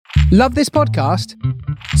Love this podcast?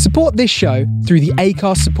 Support this show through the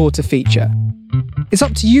Acast supporter feature. It's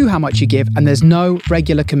up to you how much you give, and there's no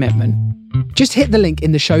regular commitment. Just hit the link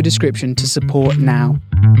in the show description to support now.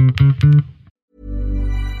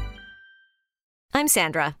 I'm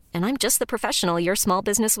Sandra, and I'm just the professional your small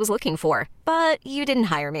business was looking for. But you didn't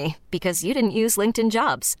hire me because you didn't use LinkedIn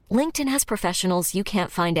Jobs. LinkedIn has professionals you can't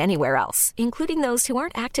find anywhere else, including those who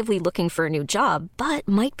aren't actively looking for a new job, but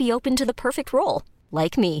might be open to the perfect role,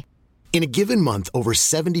 like me. In a given month, over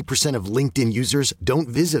 70% of LinkedIn users don't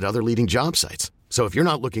visit other leading job sites. So if you're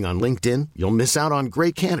not looking on LinkedIn, you'll miss out on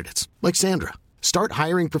great candidates like Sandra. Start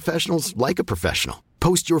hiring professionals like a professional.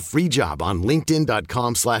 Post your free job on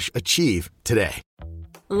linkedin.com/achieve today.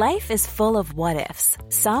 Life is full of what-ifs.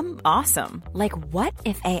 Some awesome, like what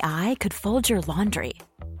if AI could fold your laundry?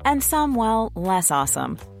 And some, well, less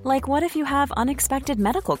awesome, like what if you have unexpected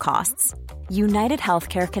medical costs? United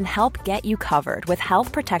Healthcare can help get you covered with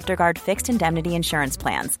Health Protector Guard fixed indemnity insurance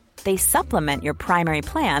plans. They supplement your primary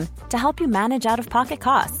plan to help you manage out-of-pocket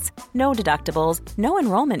costs. No deductibles, no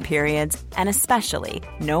enrollment periods, and especially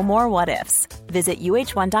no more what-ifs. Visit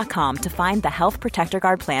uh1.com to find the Health Protector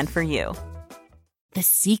Guard plan for you. The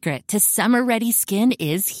secret to summer-ready skin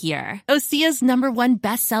is here. Osea's #1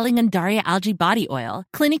 best-selling Undaria Algae Body Oil,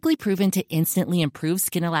 clinically proven to instantly improve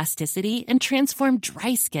skin elasticity and transform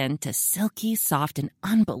dry skin to silky, soft, and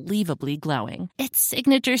unbelievably glowing. Its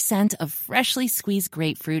signature scent of freshly squeezed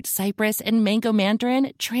grapefruit, cypress, and mango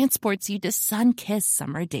mandarin transports you to sun-kissed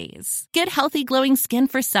summer days. Get healthy, glowing skin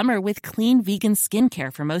for summer with clean vegan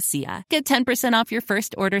skincare from Osea. Get 10% off your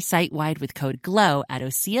first order site-wide with code GLOW at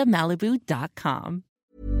OseaMalibu.com.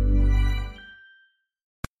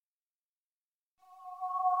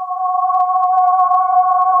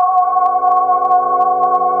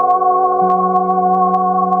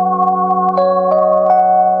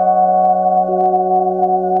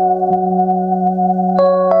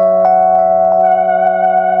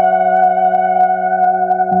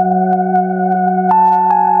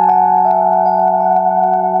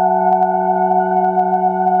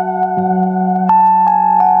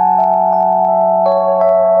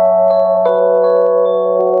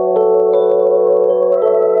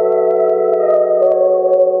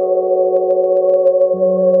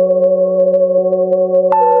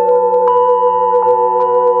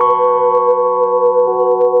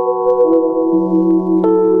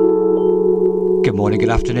 Good morning, good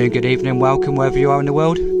afternoon, good evening, welcome wherever you are in the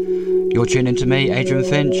world. You're tuning to me, Adrian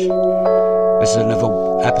Finch. This is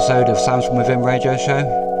another episode of Sounds From Within radio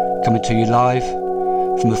show, coming to you live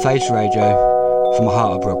from the Face Radio from the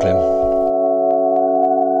heart of Brooklyn.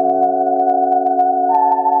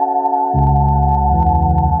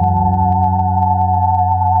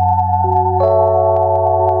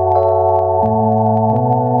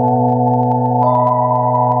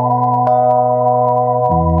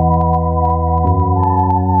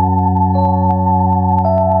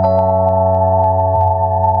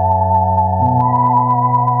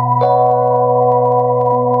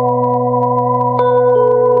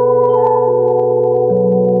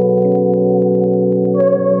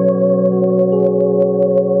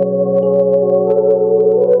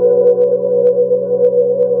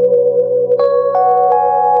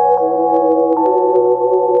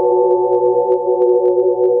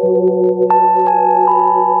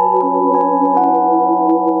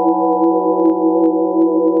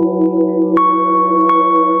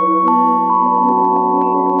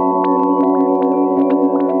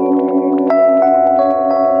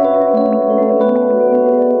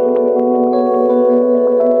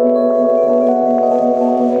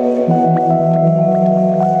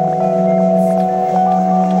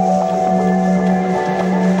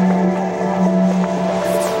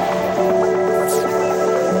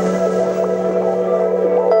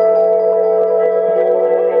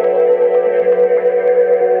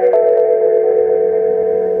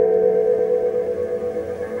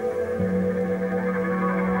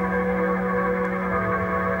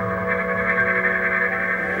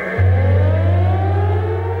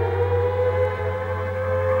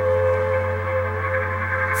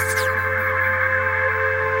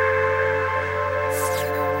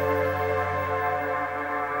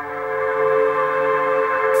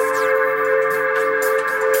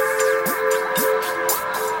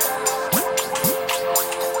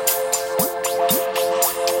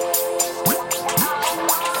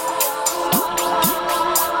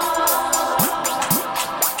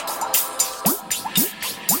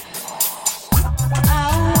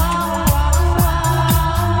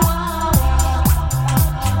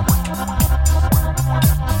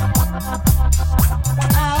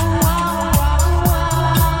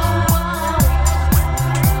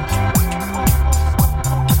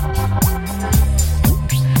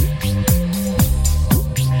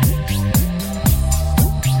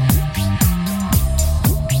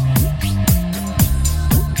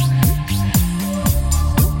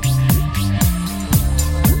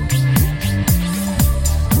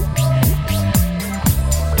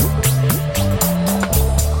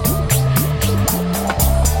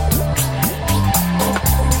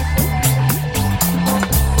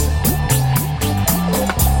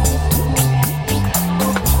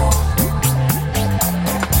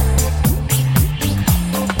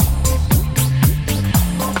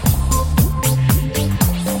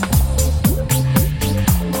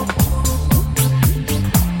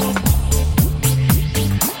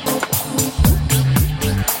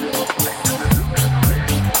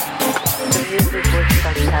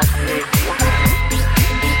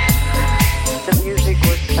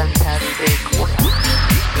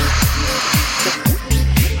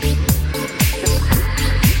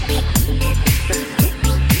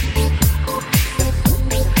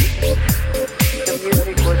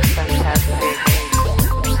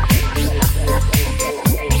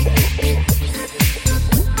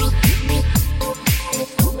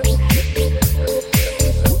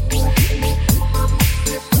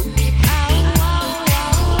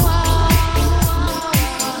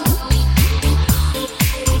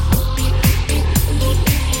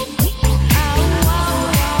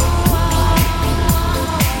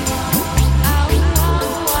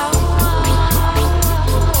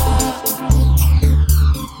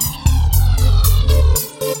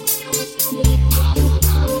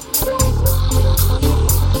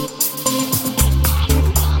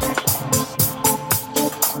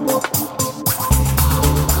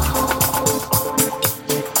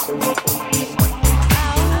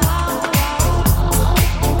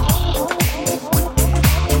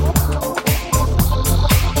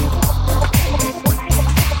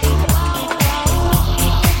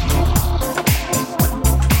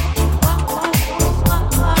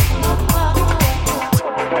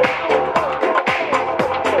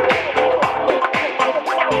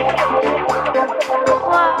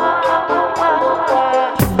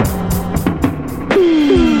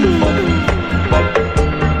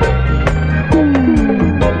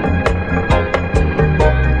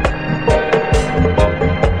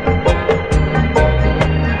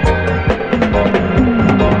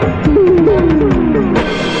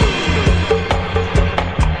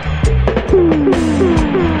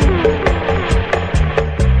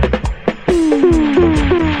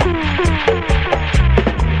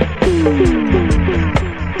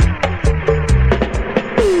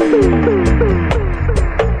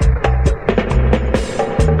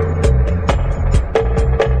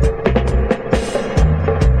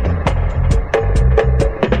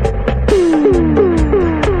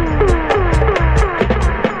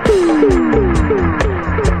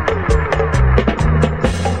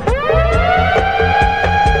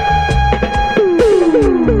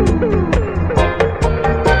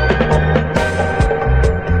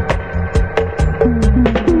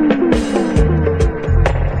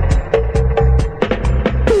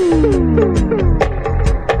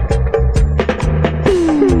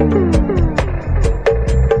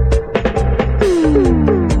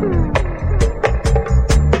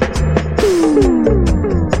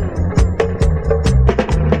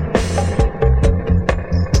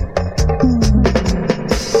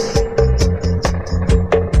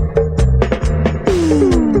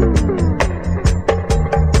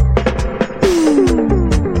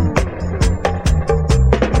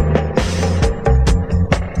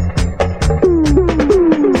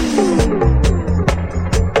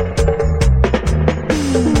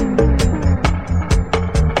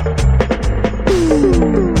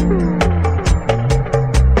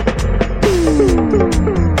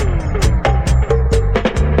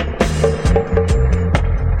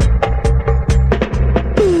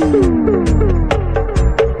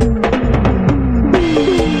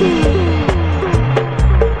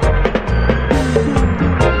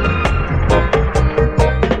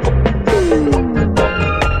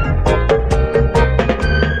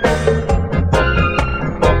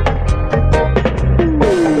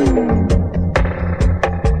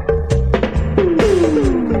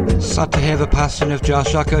 Sad to hear the passing of Jar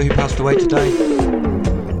Shaka, who passed away today.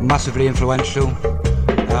 Massively influential,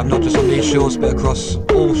 not just on these shores but across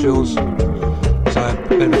all shores. So a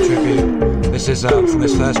bit of a tribute. This is from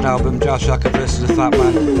his first album, Jar Shaka vs. the Fat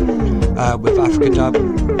Man, with Africa Dub.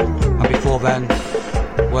 And before then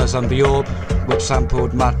was The Orb, which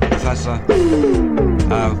sampled Mad Professor,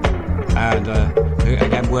 and who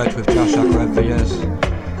again worked with Jar Shaka over the years.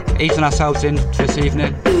 Easing ourselves in this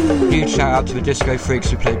evening. Huge shout out to the disco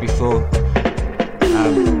freaks who played before.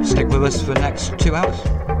 Stick with us for the next 2 hours.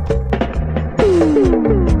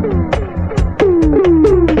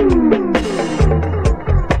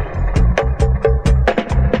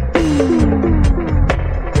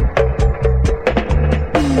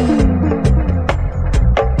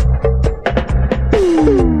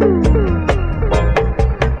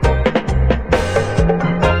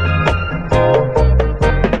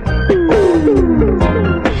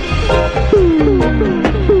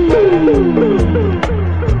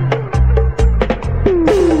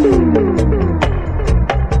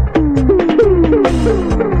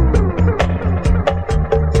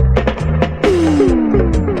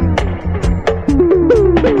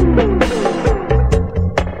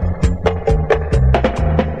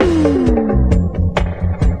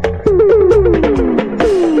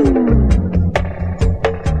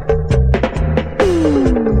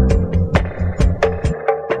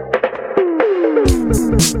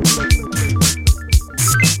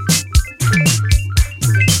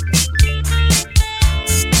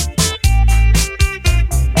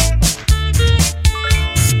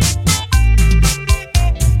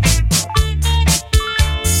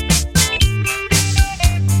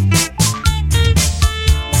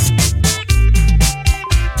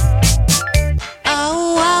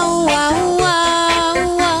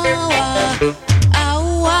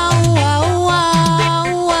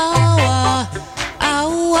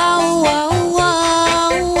 Wow.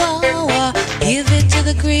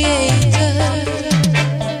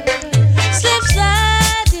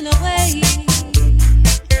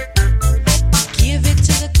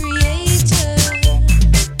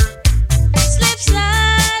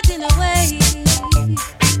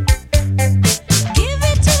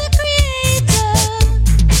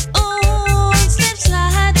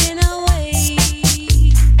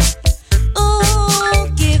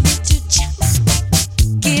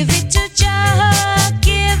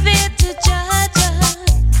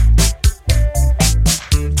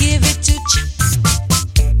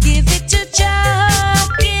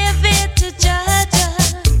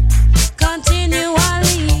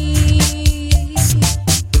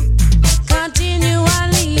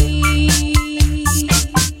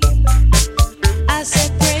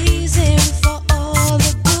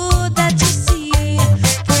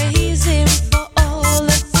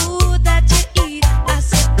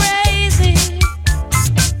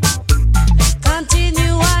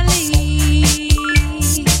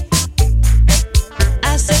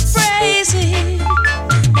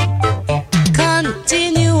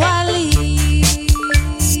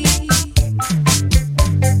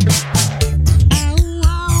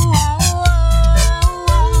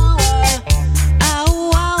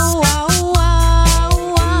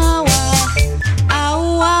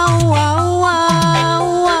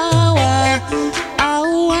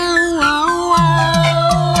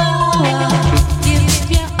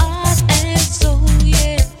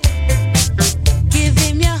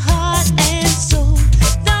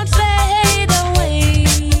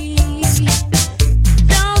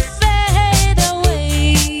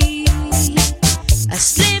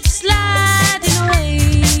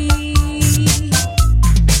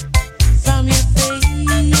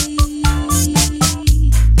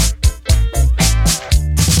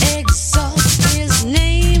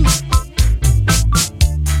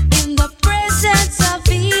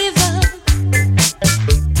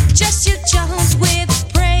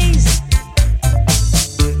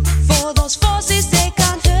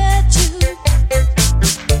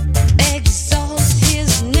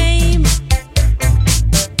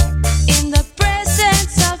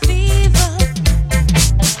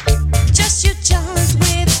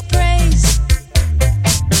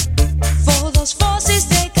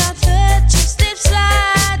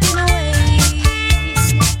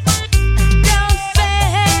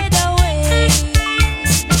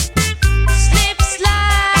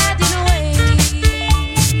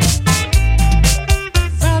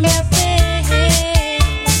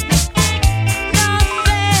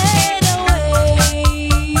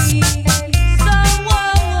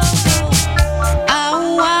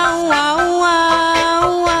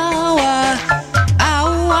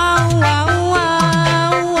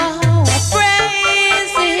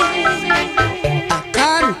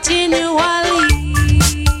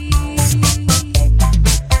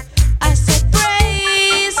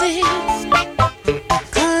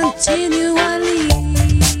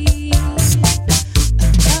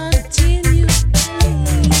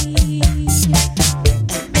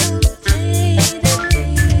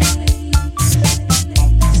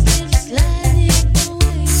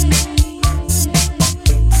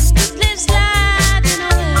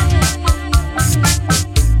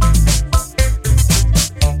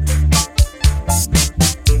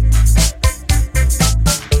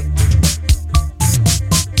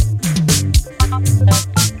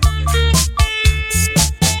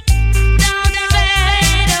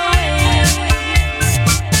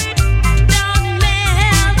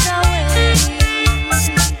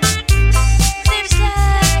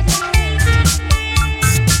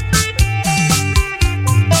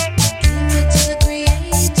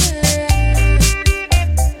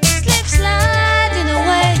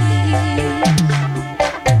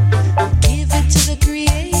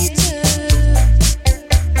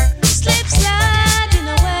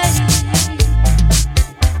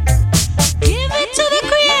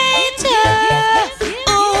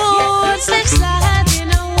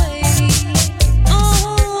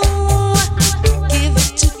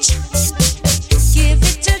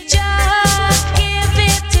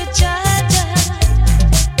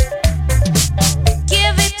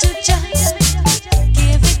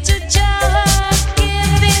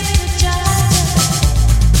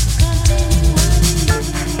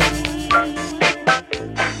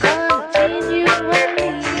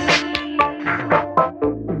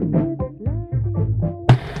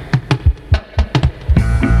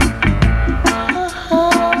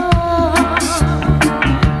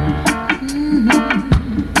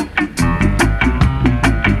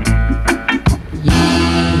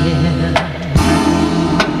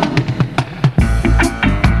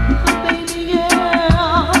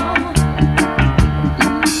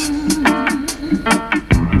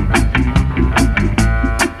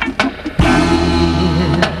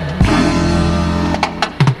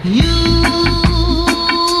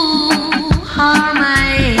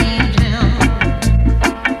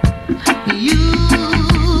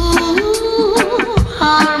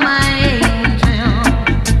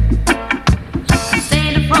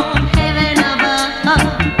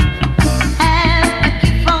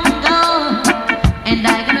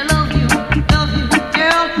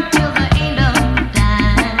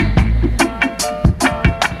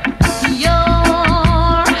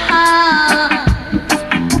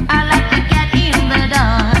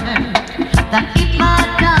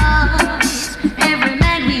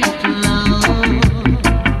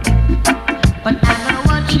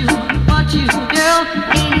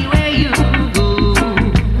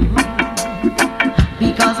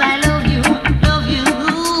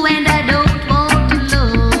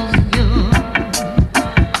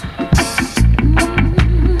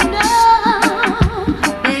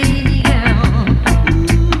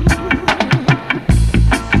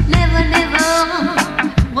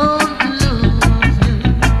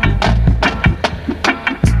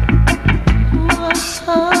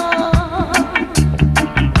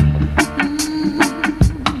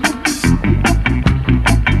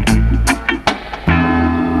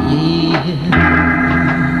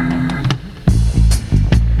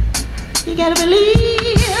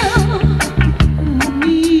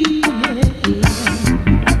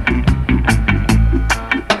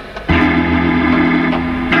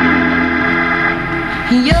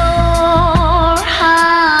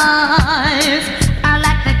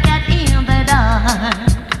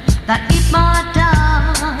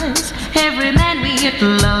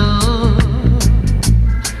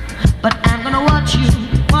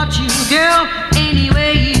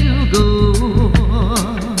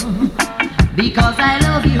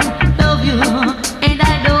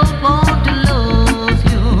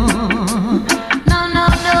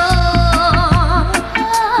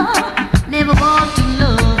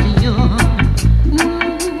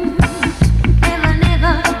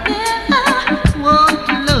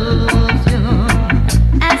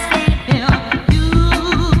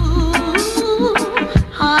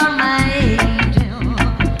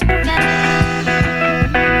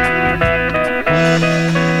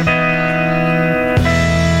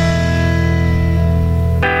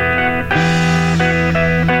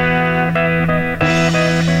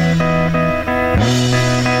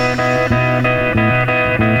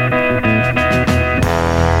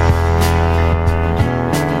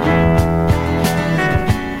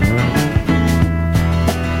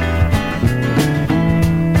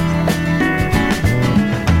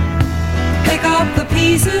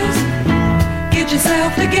 pieces. Get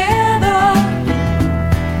yourself together.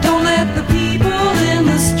 Don't let the people in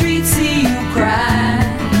the street see you cry.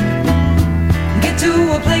 Get to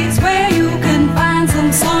a place where you can find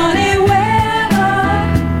some sunny weather.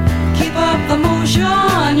 Keep up the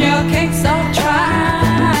motion, you can't stop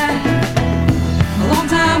trying. A long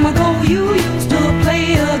time ago you used to play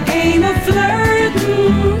a game of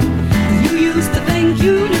flirting. You used to think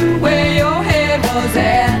you knew where your head was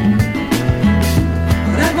at.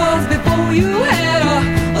 But that was before you had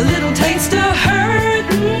a little taste of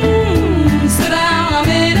hurting. Sit down a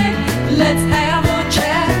minute, let's have a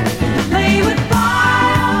chat. Play with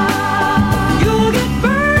fire, you'll get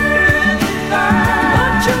burned.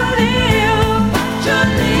 But you live,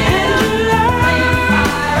 and you learn.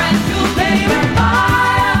 And you'll play with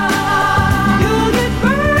fire, you'll get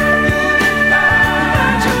burned.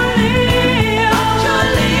 But you live, and you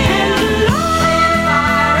learn.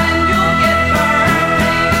 And you'll get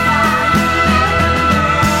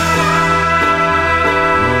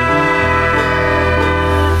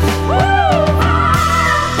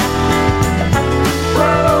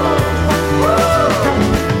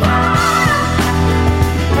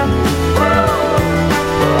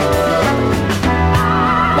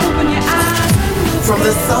From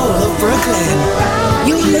the soul of Brooklyn,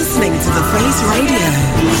 you're listening to The Face Radio.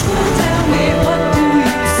 Tell me, what do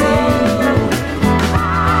you see?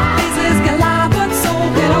 Faces can lie, but so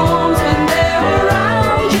can arms when they're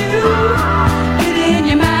around you. Get in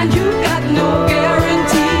your mind, you got no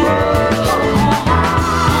guarantee.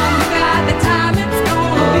 You got the time, it's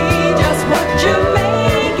gonna be just what you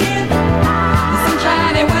make it. The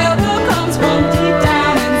sunshiny weather comes from deep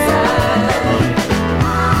down inside.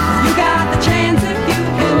 You got the chance if you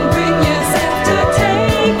can bring yourself to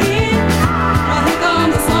take it. Now here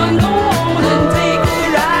comes the sun, go on and take a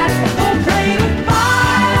ride. Don't play with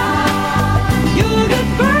fire, you'll get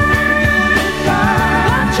burned.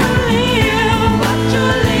 But you live, and you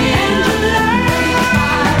learn.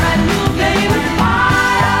 And you'll play with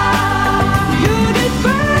fire, you'll get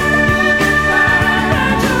burned.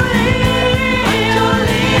 But you live, and you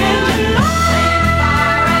learn.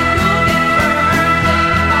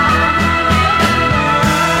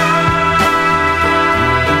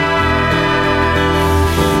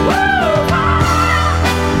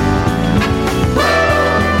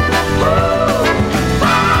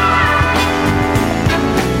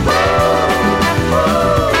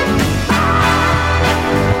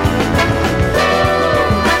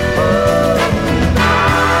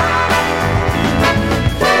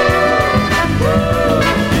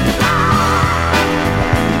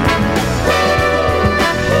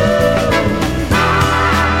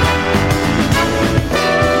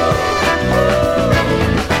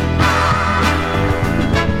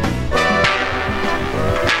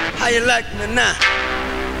 How you like me now?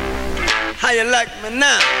 How you like me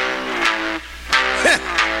now?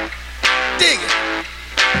 Dig it.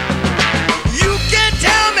 You can't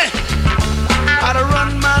tell me how to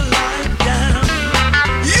run my life down.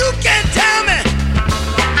 You can't tell me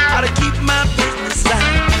how to keep my business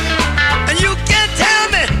out. And you can't tell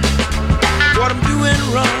me what I'm doing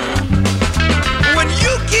wrong. When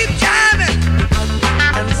you keep jiving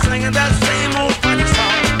and singing that same old funny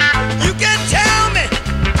song, you can't tell me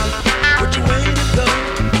which way to go.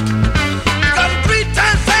 Because 3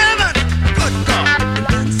 times 7, good God, and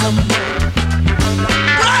then some more.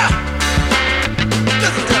 Bruh,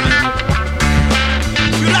 listen to me.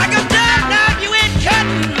 You like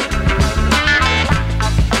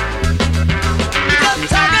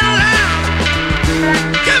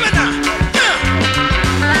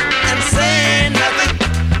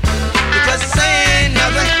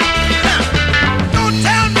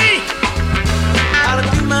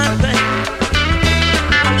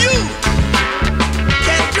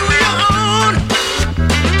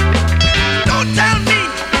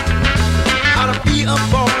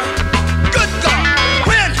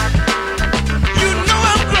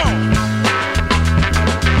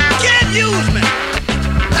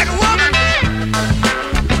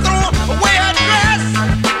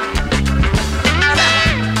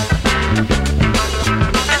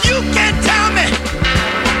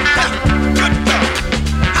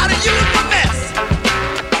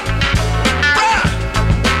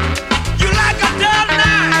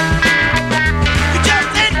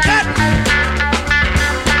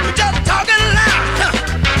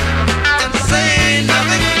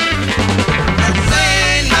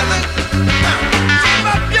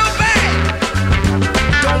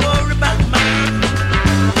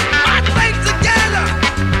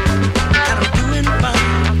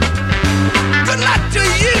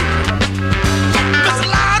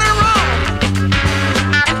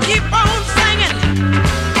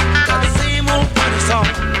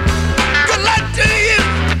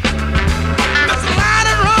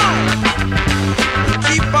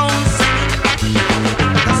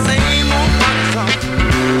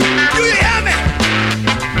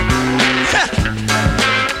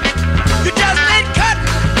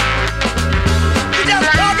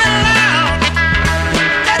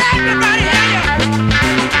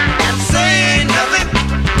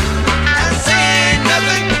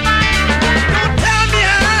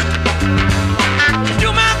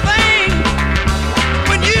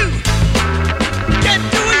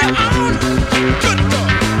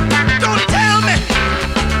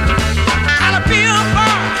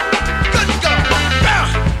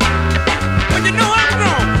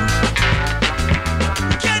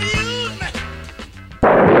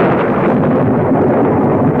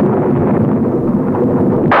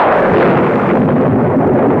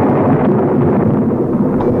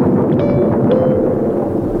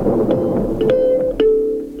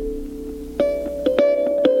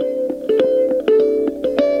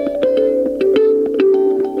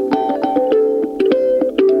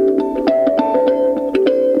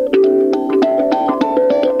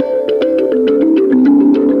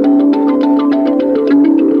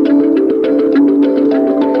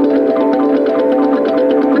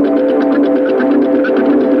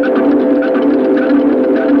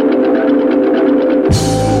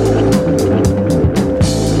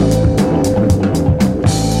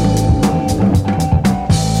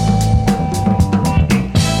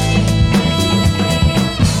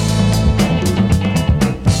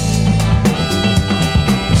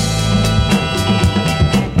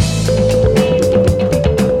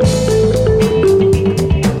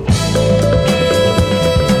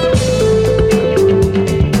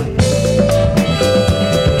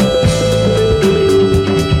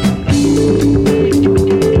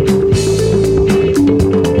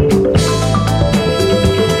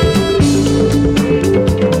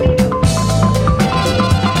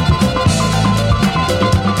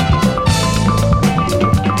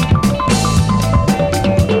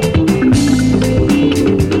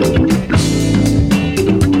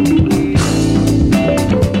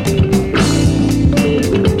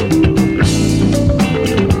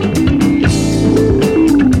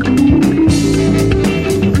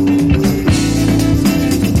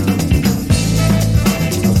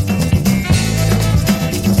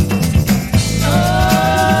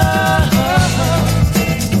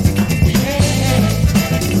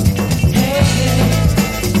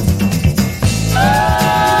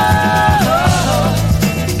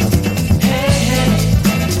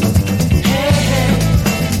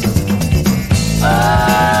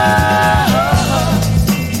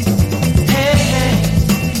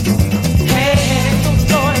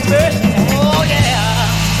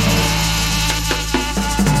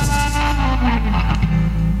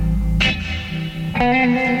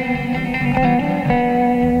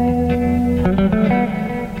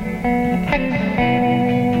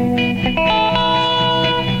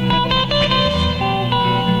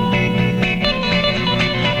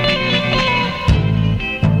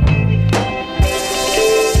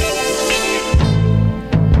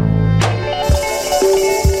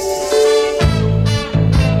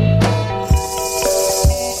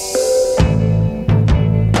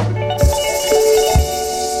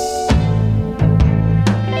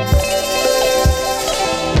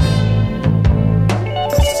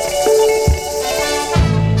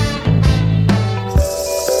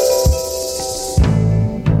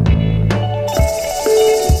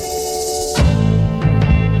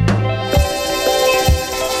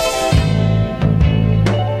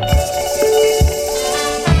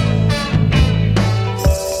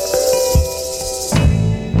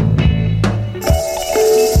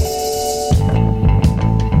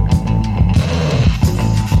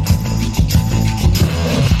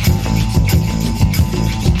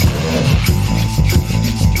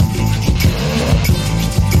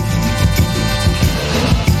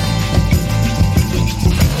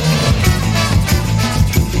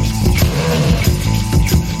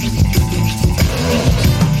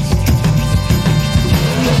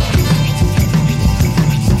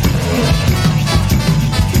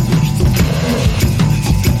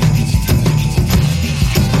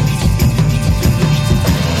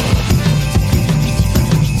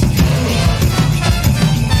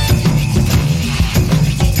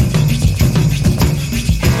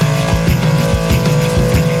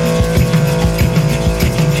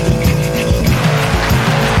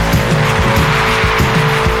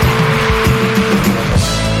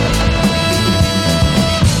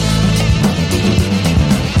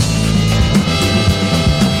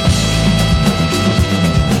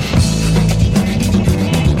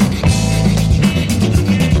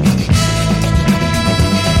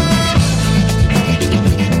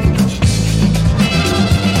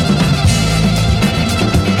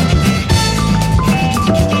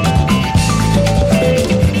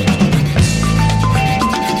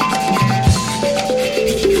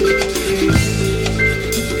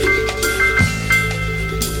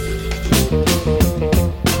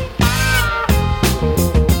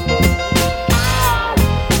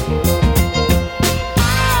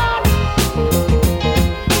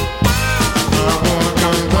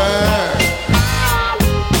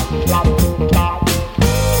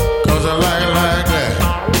 'cause I like it like that.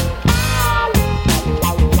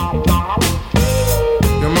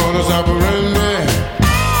 Your modus operandi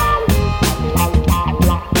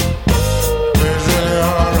is really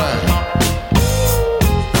alright.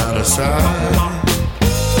 Out of sight.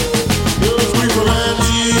 Your sweet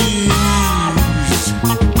romantics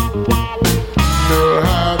know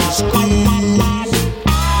how to squeeze.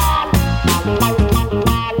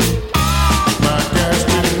 My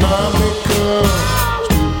gastronomical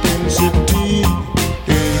stupidity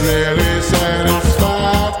is really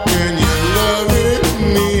satisfied when you're loving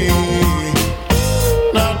me.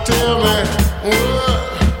 Now tell me what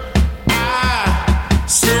I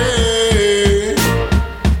say.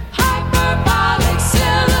 Hyperbolic,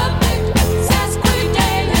 syllabic,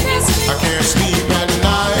 sesquidalentic. I can't sleep at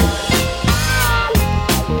night,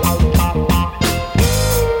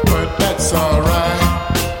 but that's alright.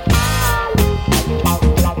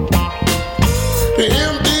 The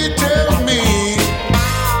MD tell me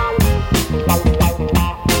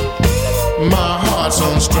my heart's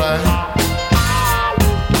on strike.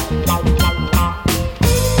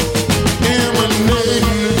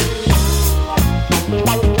 Emanating,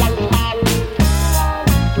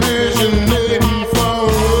 originating from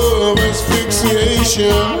love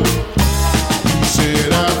asphyxiation. He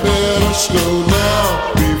said I better slow down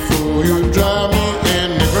before you drive me in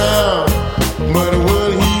the ground. But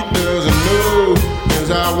what he doesn't know is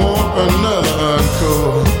I want another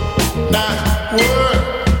encore. Not what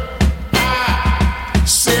I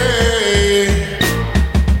say.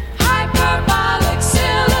 Hyperbolic,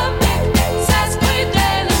 syllabic,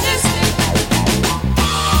 sesquidalentic.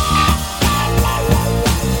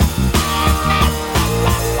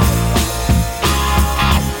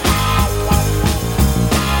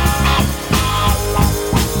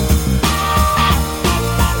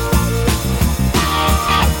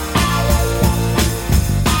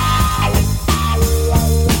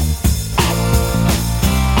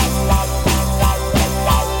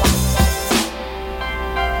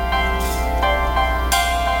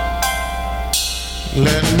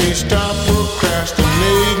 Let me stop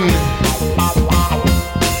procrastinating.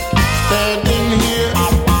 Standing here,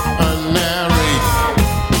 I narrate.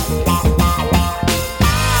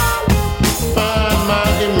 Find my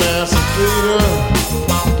emancipator.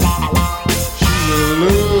 She's a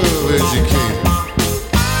love educator.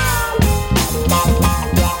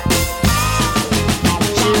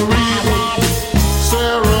 Cerebral,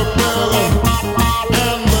 cerebellum,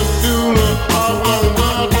 and medulla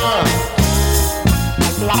oblongata.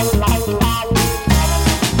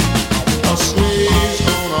 A slave's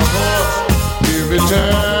on a horse every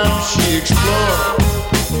time she explores.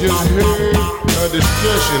 Just heard a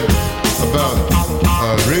discussion about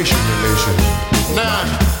racial relations. Now,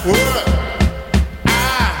 what I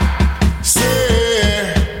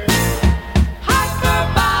say.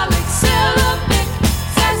 Hyperbolic, syllabic,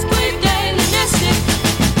 sesquidalentic.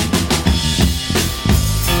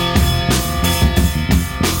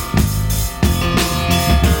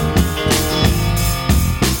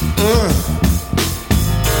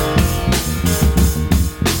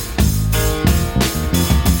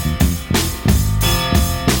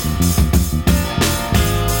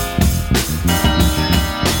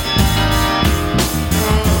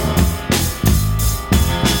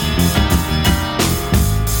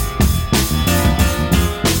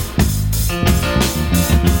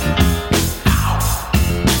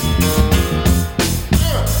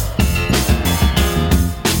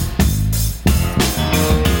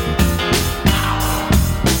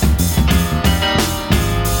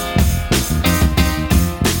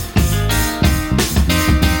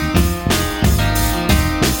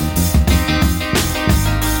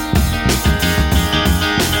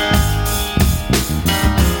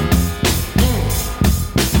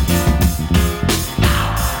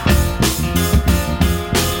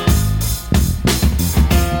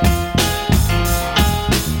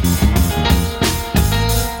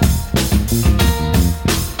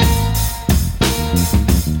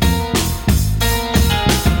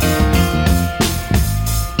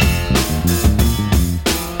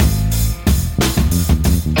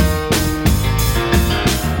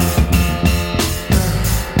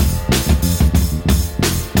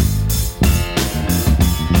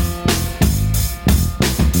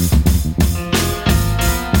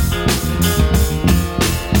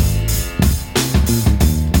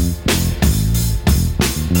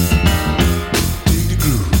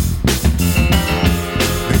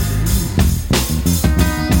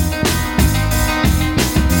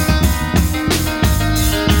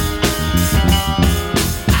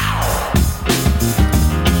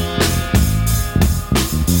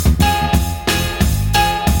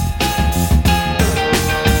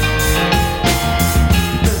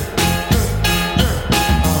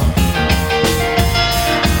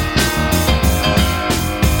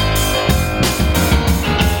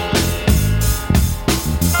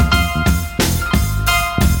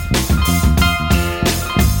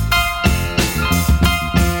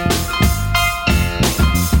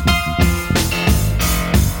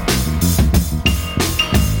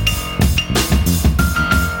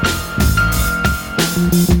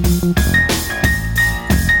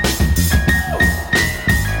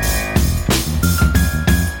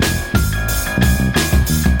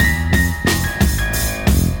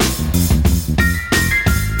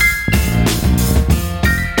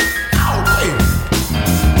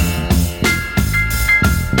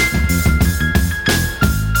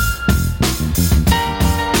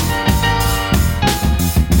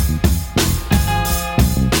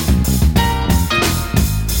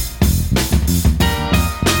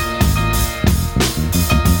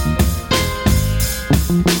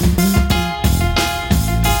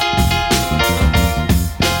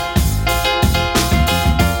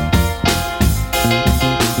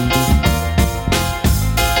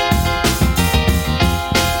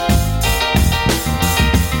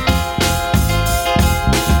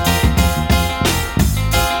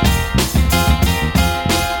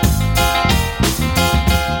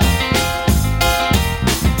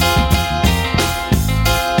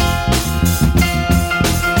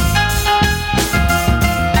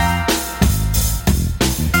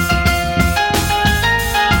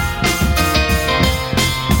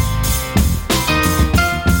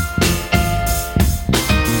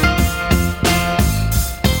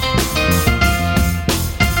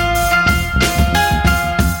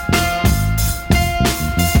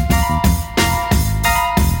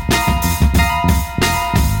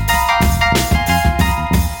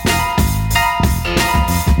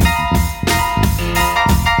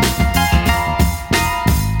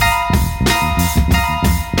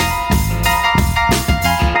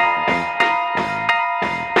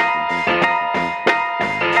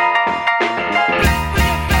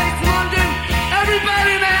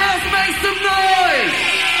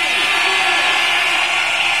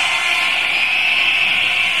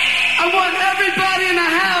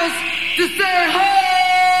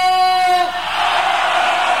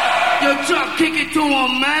 kick it to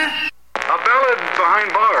him, man. A ballad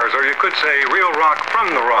behind bars, or you could say real rock from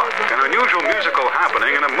the rock. An unusual musical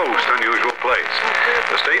happening in a most unusual place.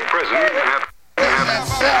 The state prison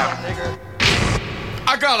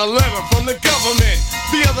I got a letter from the government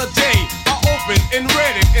the other day. I opened and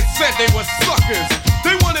read it. It said they were suckers.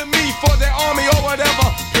 They wanted me for their army or whatever.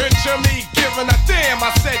 Picture me giving a damn.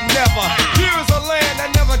 I said never. Here's a land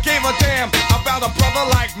that never gave a damn about a brother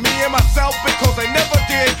like me and myself, because they never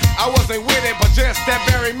did. I wasn't with it, but just that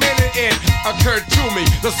very minute it occurred to me.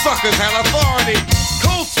 The suckers had authority.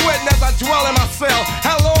 Cold sweating as I dwell in my cell.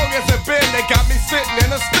 How long has it been? They got me sitting in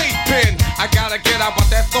a state pen. I gotta get out, but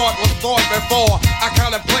that thought was thought before. I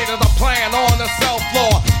contemplated a plan on the cell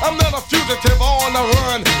floor. I'm not a fugitive on the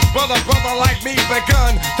run, but a brother like me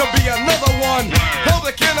begun to be another one.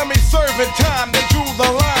 Public enemy serving time, they drew the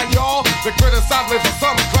line, y'all. They criticized me for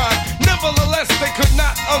some crime. Nevertheless, they could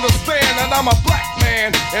not understand that I'm a black man,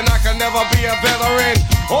 and I can never be a veteran.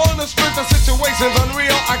 On the strength of situations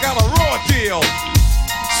unreal, I got a raw deal,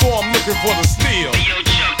 so I'm looking for the steel. Hey, yo,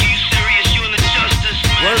 Chuck, you serious? You in the justice,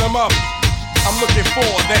 man? Word 'em up. I'm looking for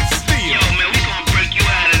that steel. Yo, man, we gonna break you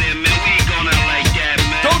out of there, man. We ain't going out like that,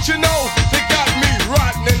 man. Don't you know they got me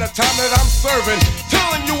rotten in the time that I'm serving?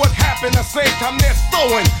 Telling you what happened the same time they're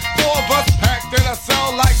throwing. 4 of us packed in a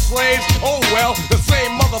cell like slaves. Oh well, the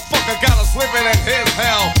same motherfucker got us living in his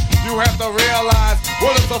hell. You have to realize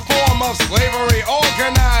what is a form of slavery,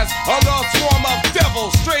 organized under a swarm of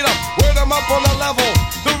devils. Straight up, word 'em up on the level.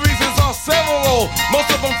 The reasons are several,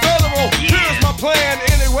 most of them federal. Here's my plan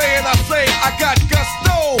anyway, and I say I got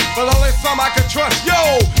gusto, but only some I can trust.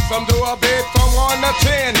 Yo, some do a bid from 1 to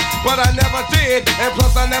 10, but I never did, and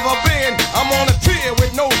plus I never been. I'm on a tier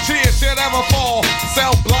with no tears should ever fall.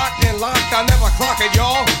 Cell blocked and locked, I never clock it,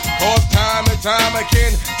 y'all. Cause time and time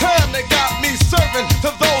again, time they got me serving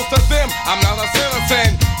to those to them. I'm not a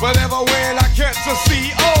citizen, but ever when I catch a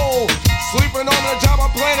CO, sleeping on the job, my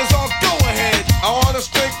plan is on go ahead. I want the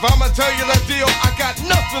strength, I'ma tell you the deal. I got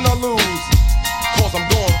nothing to lose, cause I'm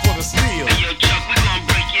going for the steel. Hey, yo, Chuck, we gonna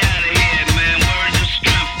break you out of here, man. Words of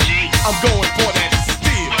strength, G. I'm going for that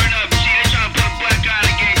steel. Word up, G. They tryna put a black guy in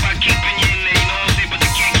the game by keeping you in there, you know what I'm saying? But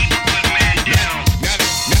they can't keep a good man down. Now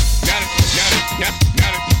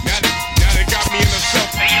they got me in the cell.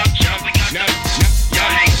 Hey, yo, Chuck, we got Now the... Yo,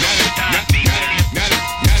 hang on, stop, B.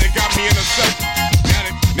 they got me in the cell.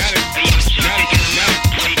 Hey, yo, Chuck, they get him out.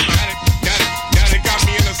 Now they got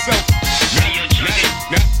me in the cell. Hey, yo, Chuck,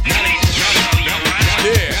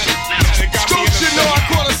 Don't you know I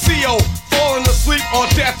caught a CO falling asleep on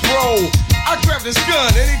death row? I grabbed his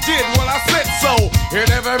gun and he did what I said so. And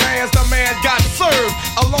every man's the man got served.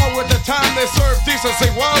 Along with the time they served, decency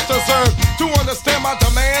was deserved. To understand my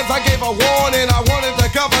demands, I gave a warning. I wanted the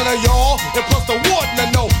governor, y'all, and plus the warden to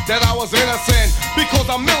know that I was innocent. Because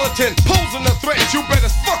I'm militant, posing a threat, you better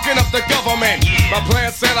fucking up the government. My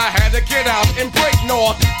plan said I had to get out and break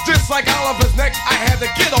north. Just like Oliver's neck, I had to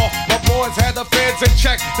get off. My boys had the feds in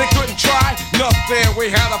check, they couldn't try nothing. We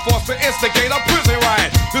had a force to instigate a prison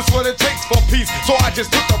riot. This what it takes for peace, so I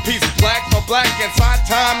just took a piece. Black for black, inside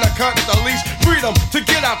time to cut the leash. Freedom to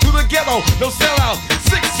get out to the ghetto, no sellout.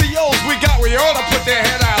 6 COs we got, we ought to put their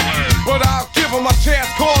head out. But I'll give them a chance,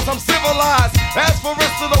 cause I'm civilized. As for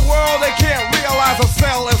rest of the world, they can't realize a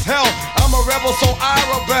cell is hell. I'm a rebel, so I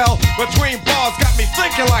rebel. Between bars, got me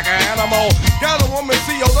thinking like an animal. Got a woman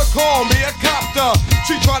CO to call me a copter.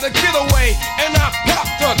 She tried to get away, and I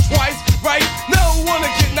popped her twice, right? Now I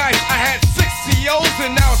wanna get nice. I had 6 COs,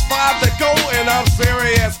 and now it's 5 to go, and I'm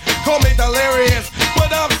serious. Call me delirious,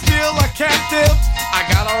 but I'm still a captive. I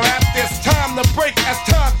gotta rap this time to break as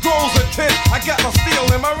time grows intense. I got my steel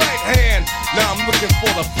in my right hand. Now I'm looking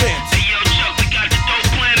for the fence. Hey, yo, Chuck, we got the dope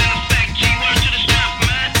plan in effect, G. Word to the strength,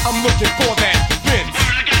 man. I'm looking for that fence.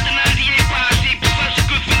 Word, I got the 98 posse. Professor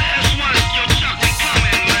good for the S1. Yo, Chuck, we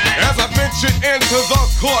coming, man. As I ventured into the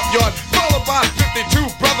courtyard, followed by 52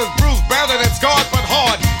 brothers, bruised, battered, and scarred, but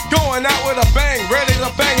hard. Going out with a bang, ready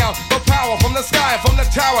to bang out. The power from the sky, from the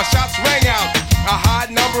tower, shots rang out. A high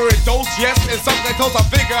number in dose, yes, and something close. I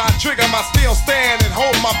figure I trigger my steel stand and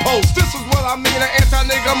hold my post. This is what I mean, an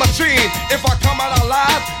anti-nigga machine. If I come out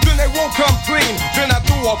alive, then they won't come clean. Then I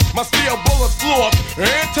threw up, my steel bullets flew up.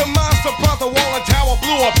 And to my surprise, the wall and tower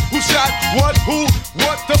blew up. Who shot what, who,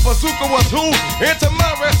 what, the bazooka was who? And to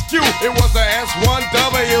my rescue, it was the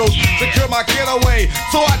S1W. Secure my getaway,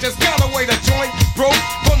 so I just got away. The joint broke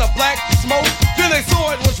from the black smoke. Then they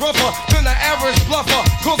saw it was rougher than the average bluffer.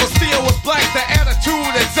 Cause the steel was black, the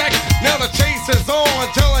attitude exact. Now the chase is on,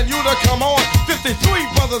 telling you to come on. 53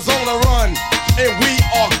 brothers on the run, and we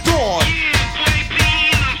are gone.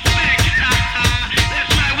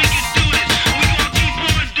 That's right, we can do this. We gonna keep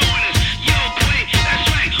on doing this. Yo,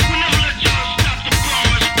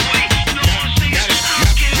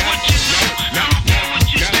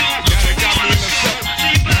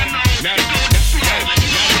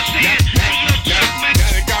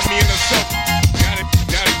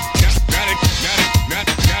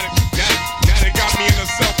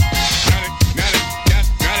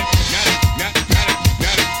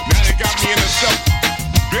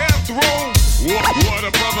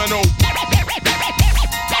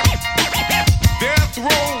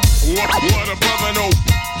 What a brother know.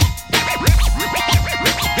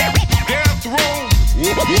 Death row.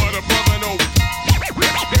 What a brother know.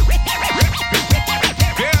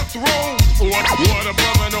 Death row. What a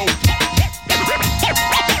brother know.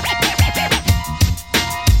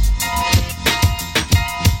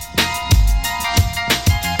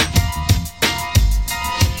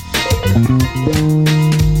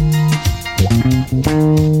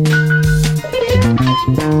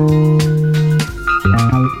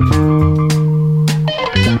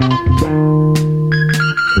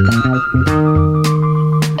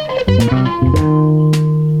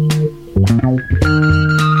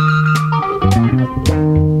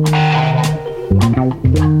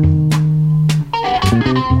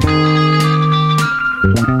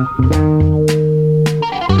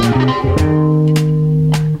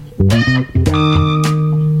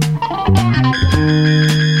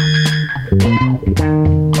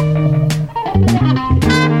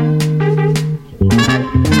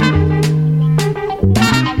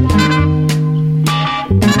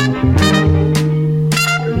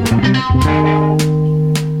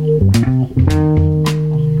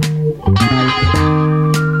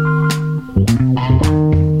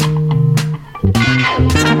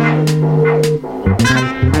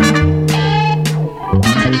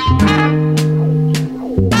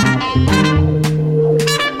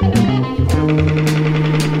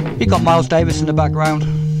 Miles Davis in the background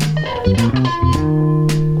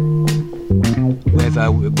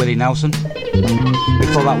with Willie Nelson.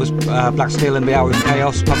 Before that was Black Steel and the Hour of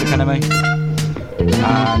Chaos, Public Enemy,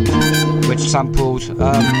 and which sampled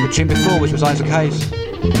the tune before, which was Isaac Hayes.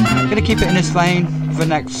 I'm going to keep it in this vein for the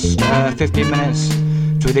next 15 minutes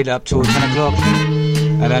to lead up till 10 o'clock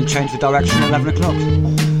and then change the direction at 11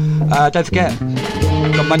 o'clock. Don't forget,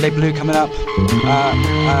 we've got Monday Blue coming up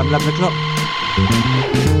at 11 o'clock.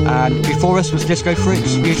 And before us was Disco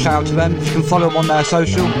Freaks. Huge shout out to them. If you can follow them on their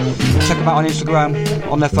social, check them out on Instagram,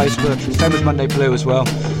 on their Facebook, same as Monday Blue as well.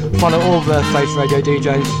 Follow all the Face Radio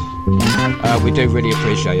DJs. We do really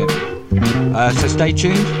appreciate it. So stay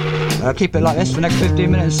tuned. Keep it like this for the next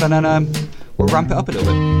 15 minutes and then we'll ramp it up a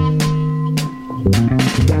little bit.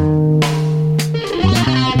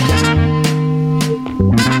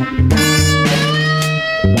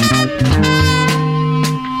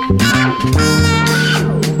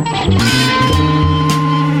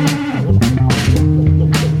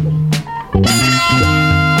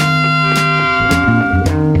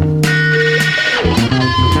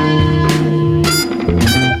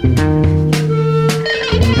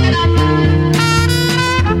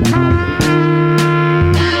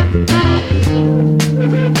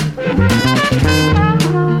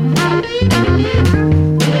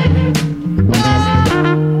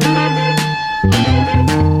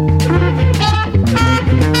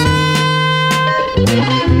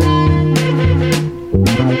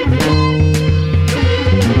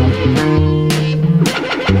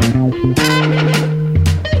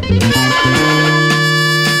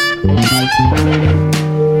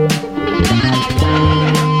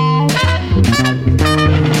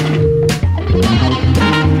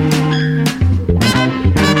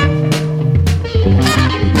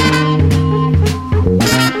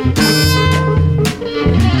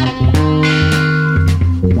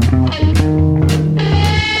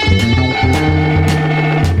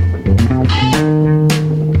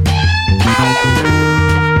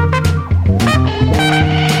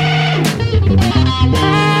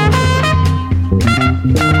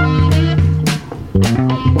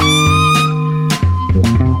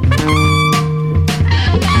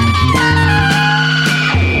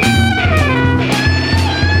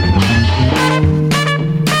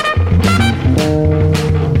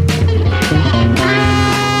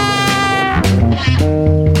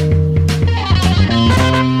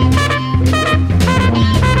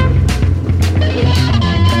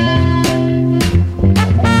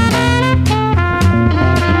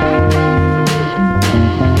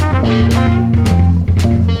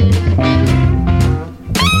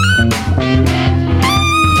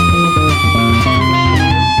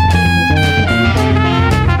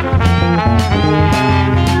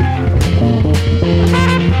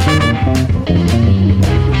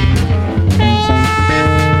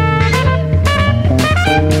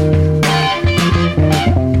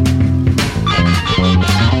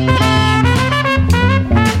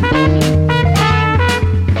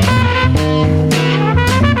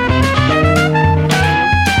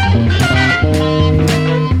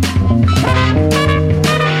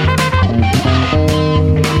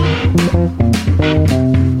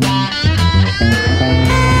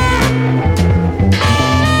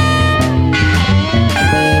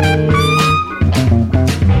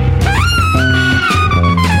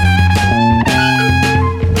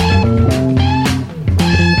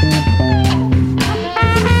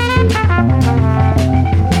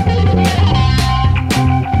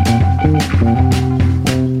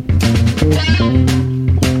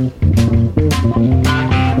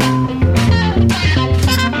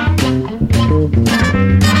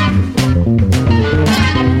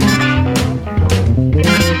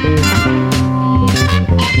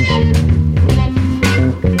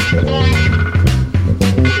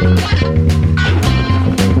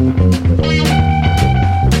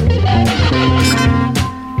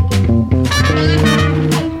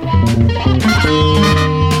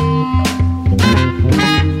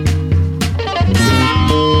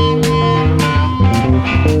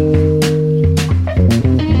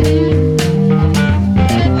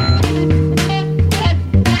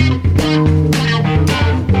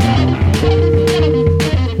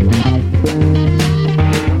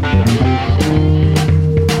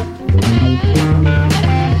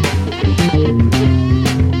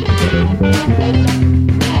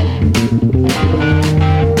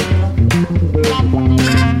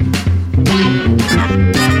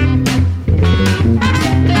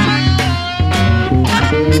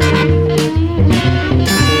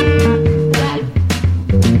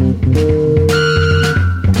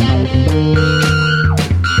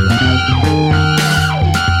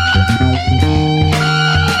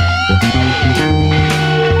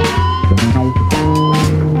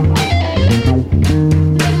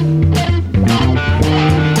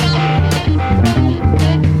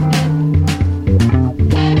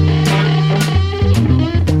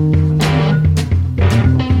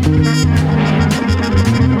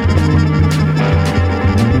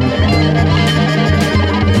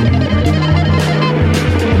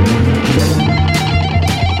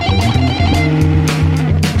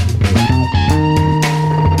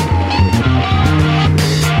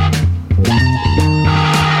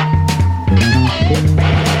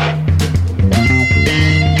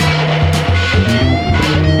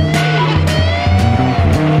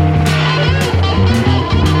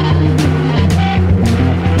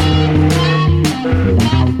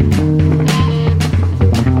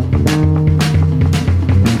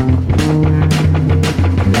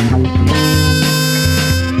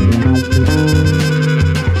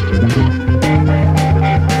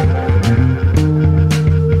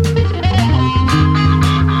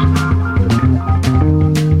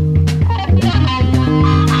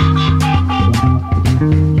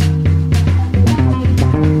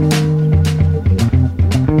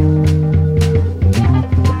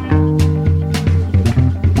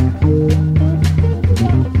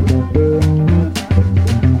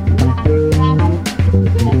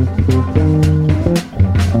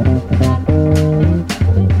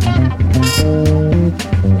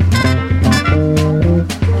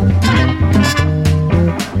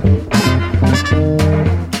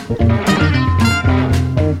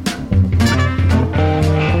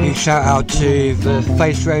 Shout out to the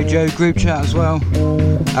Face Radio group chat as well,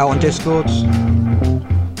 out on Discords.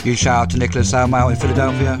 Huge shout out to Nicholas Alma out in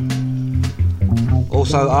Philadelphia.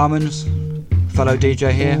 Also Armands, fellow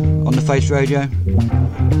DJ here on the Face Radio,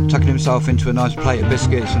 tucking himself into a nice plate of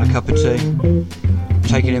biscuits and a cup of tea,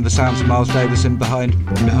 taking in the sounds of Miles Davis behind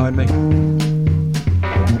me.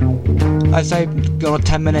 I'd say got on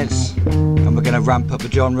 10 minutes and we're going to ramp up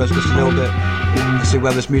the genres just a little bit and see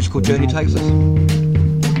where this musical journey takes us.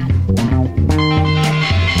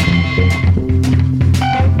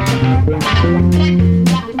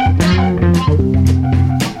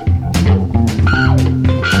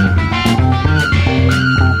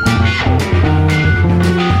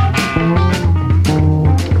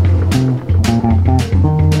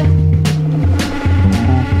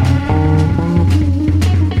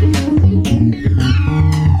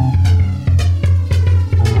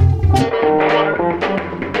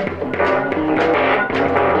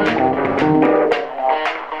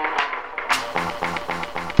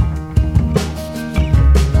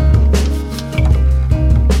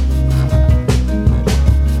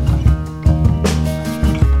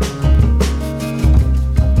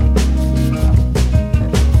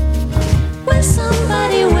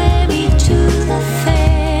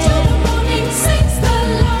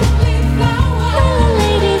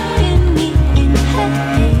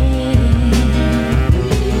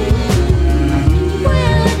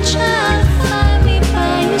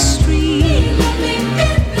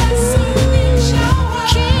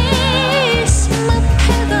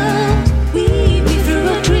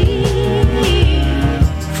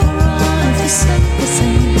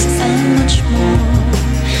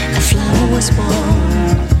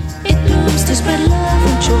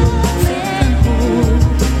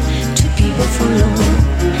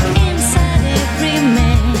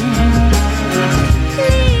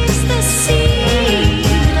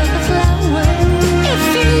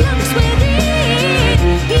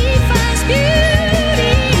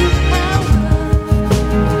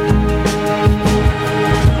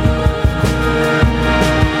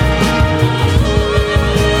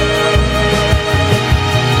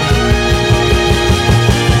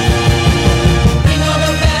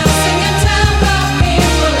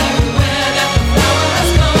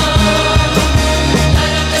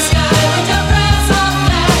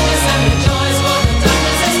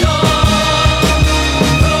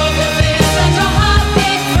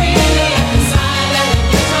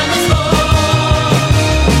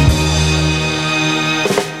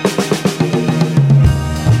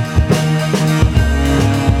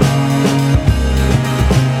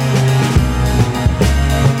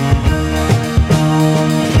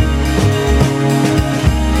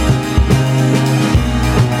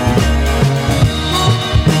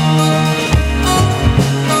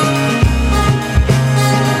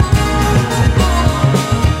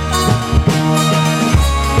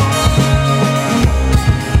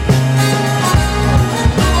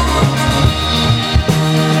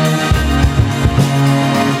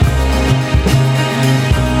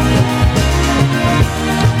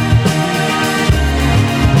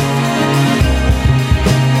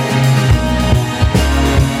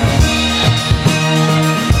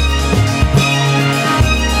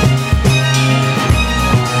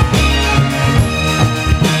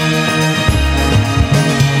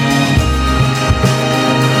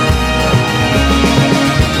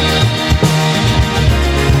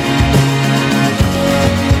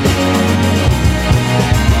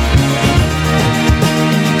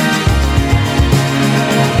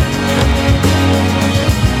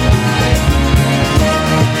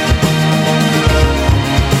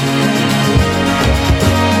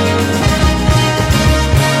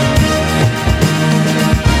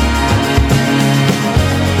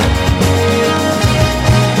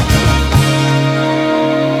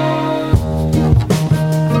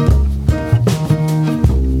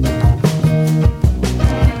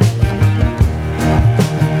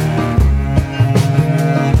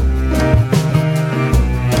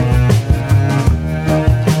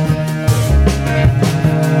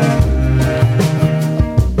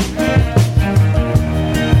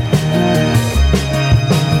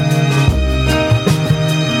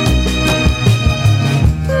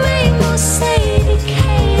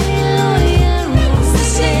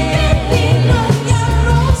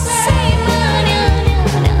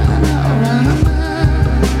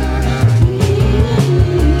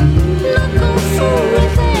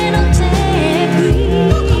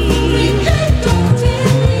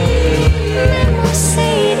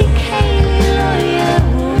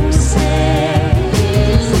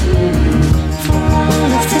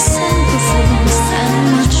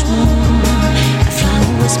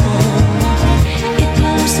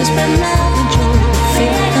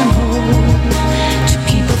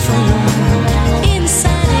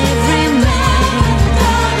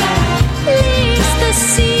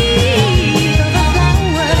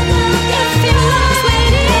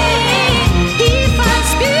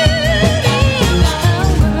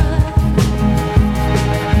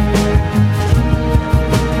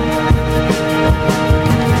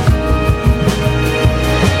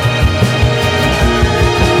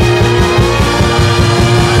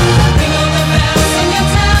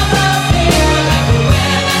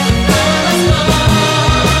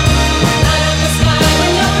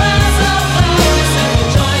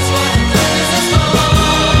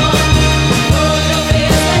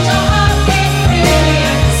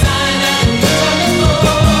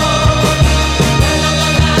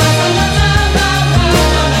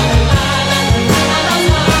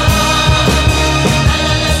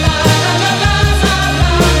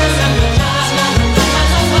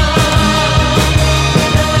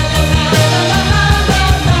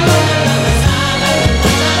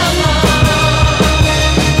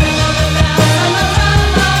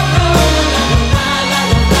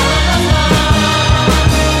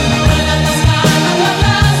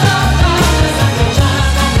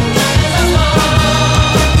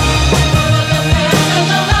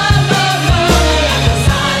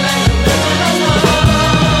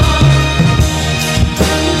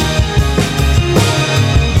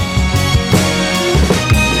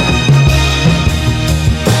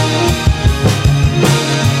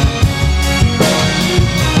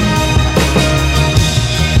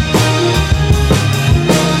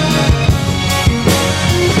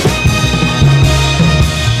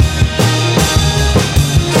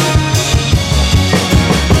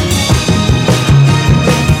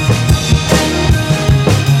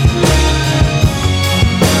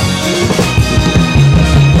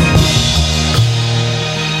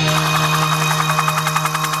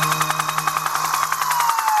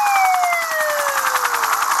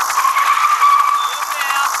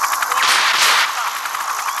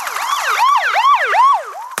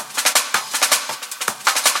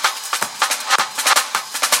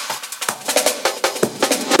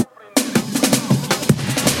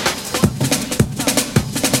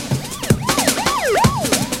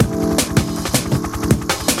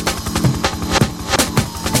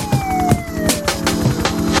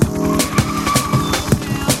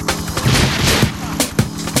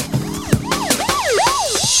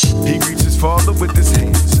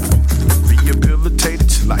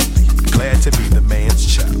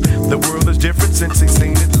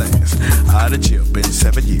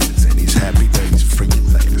 7 years and he's happy that he's free at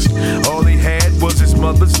last. All he had was his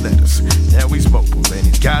mother's letters. Now he's mobile and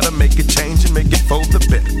he's gotta make a change and make it for the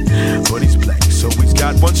better. But he's black, so he's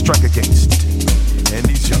got one strike against him. And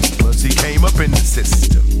he's young, plus he came up in the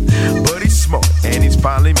system. But he's smart, and he's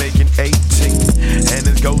finally making 18. And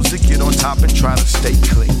his goal is to get on top and try to stay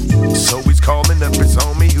clean. So he's calling up his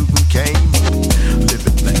homie who came up.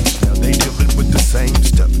 Living lanes, now they dealing with the same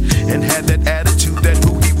stuff. And had that attitude that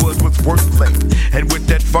who he was worth lame. And with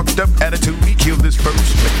that fucked up attitude, he killed his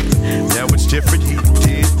first man. Now it's different, he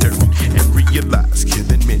did dirt. And realized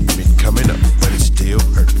killing men coming up, but it still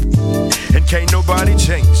hurt. And can't nobody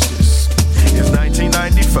change this. It's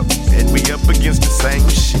 1994, and we up against the same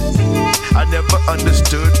shit. I never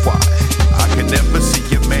understood why. I could never see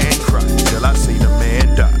a man cry till I seen a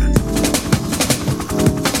man die.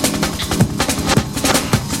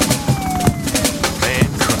 Man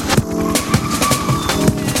cry.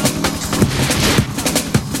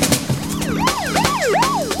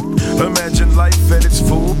 Imagine life at its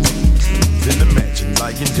full peak. Then imagine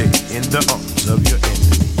lying dead in the arms of your enemy.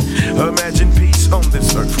 Imagine peace on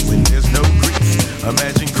this earth when there's no grief.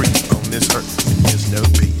 Imagine grief on this earth when there's no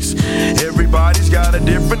peace. Everybody's got a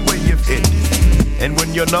different way of ending. And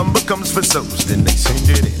when your number comes for souls, then they send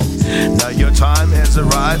it in. Now your time has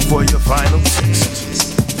arrived for your final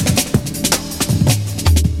test.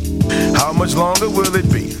 How much longer will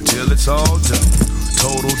it be till it's all done?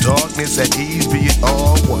 Total darkness at ease, be it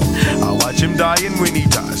all one. I'll watch him dying when he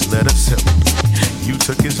dies, let us help him. You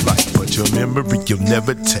took his life, but your memory you'll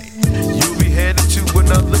never take. You'll be headed to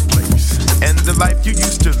another place, and the life you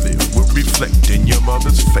used to live will reflect in your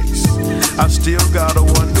mother's face. I still gotta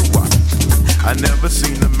wonder why I never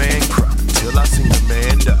seen a man cry till I seen a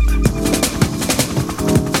man die.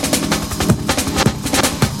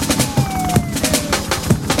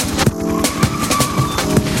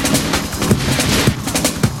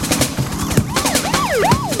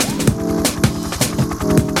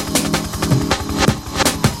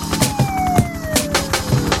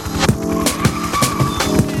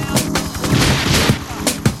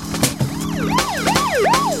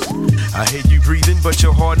 But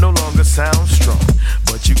your heart no longer sounds strong.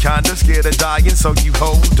 But you kinda scared of dying, so you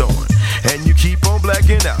hold on. And you keep on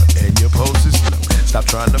blacking out, and your pulse is low. Stop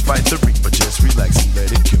trying to fight the reaper, just relax and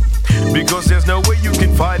let it go. Because there's no way you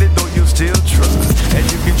can fight it, though you'll still try. And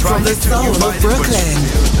you can try from the soul of Brooklyn,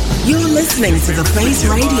 you're listening to The Face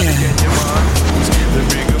Radio. The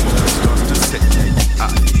bigger one starts to set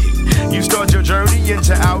you start your journey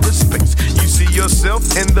into outer space. You see yourself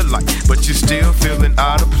in the light, but you're still feeling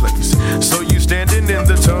out of place. So you standing in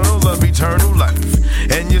the tunnel of eternal life,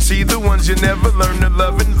 and you see the ones you never learned to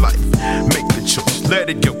love in life. Make the choice, let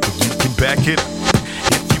it go, you can back it up.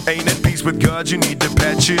 If you ain't at peace with God, you need to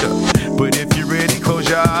patch it up. But if you're ready, close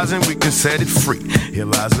your eyes and we can set it free. Here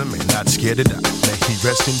lies a man not scared to die, may he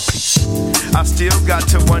rest in peace. I still got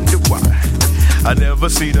to wonder why I never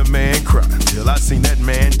seen a man cry till I seen that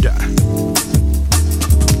man die.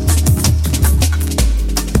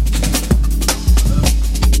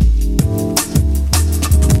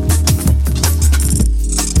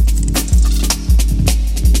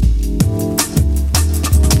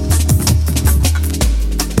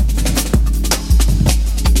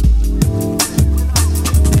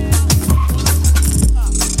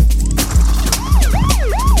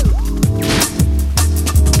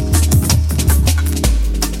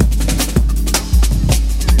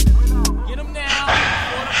 Get 'em now.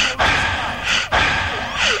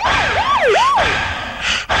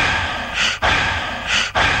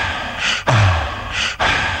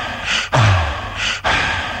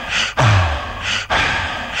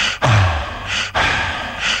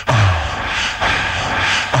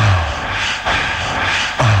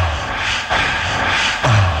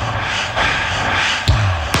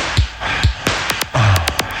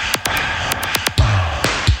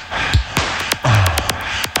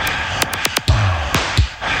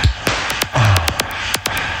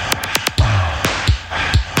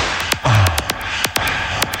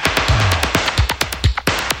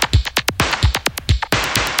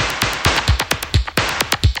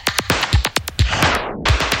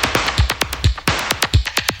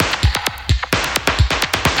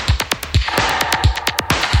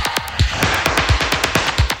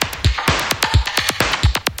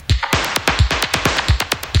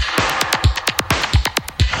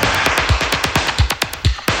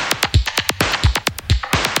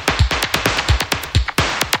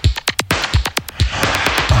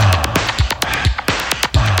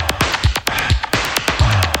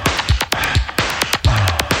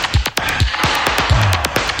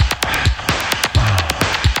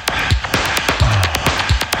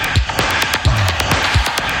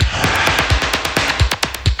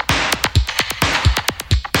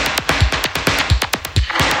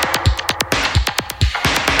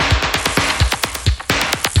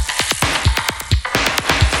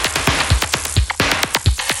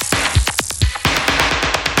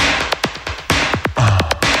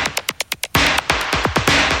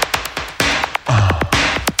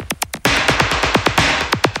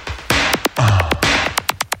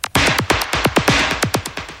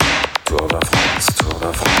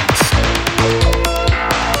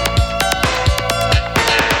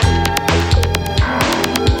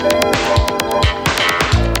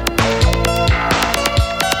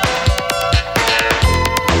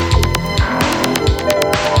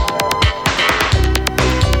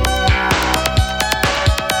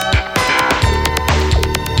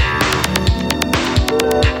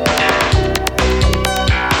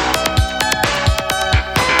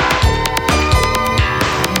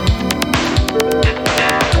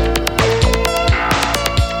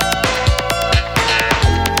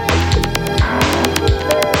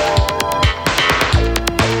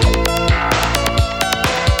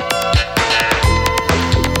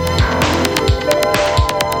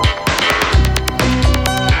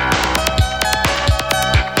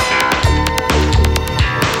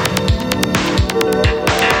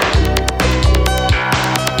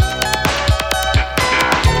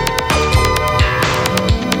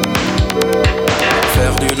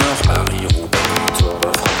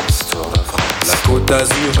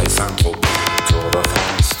 d'Azur et Saint-Tropez. Tour de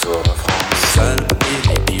France, Alpes et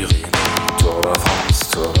les Pyrénées. Tour de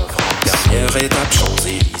France, dernière étape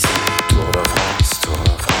Champs-Élysées. Tour de France, Tour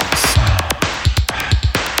de France.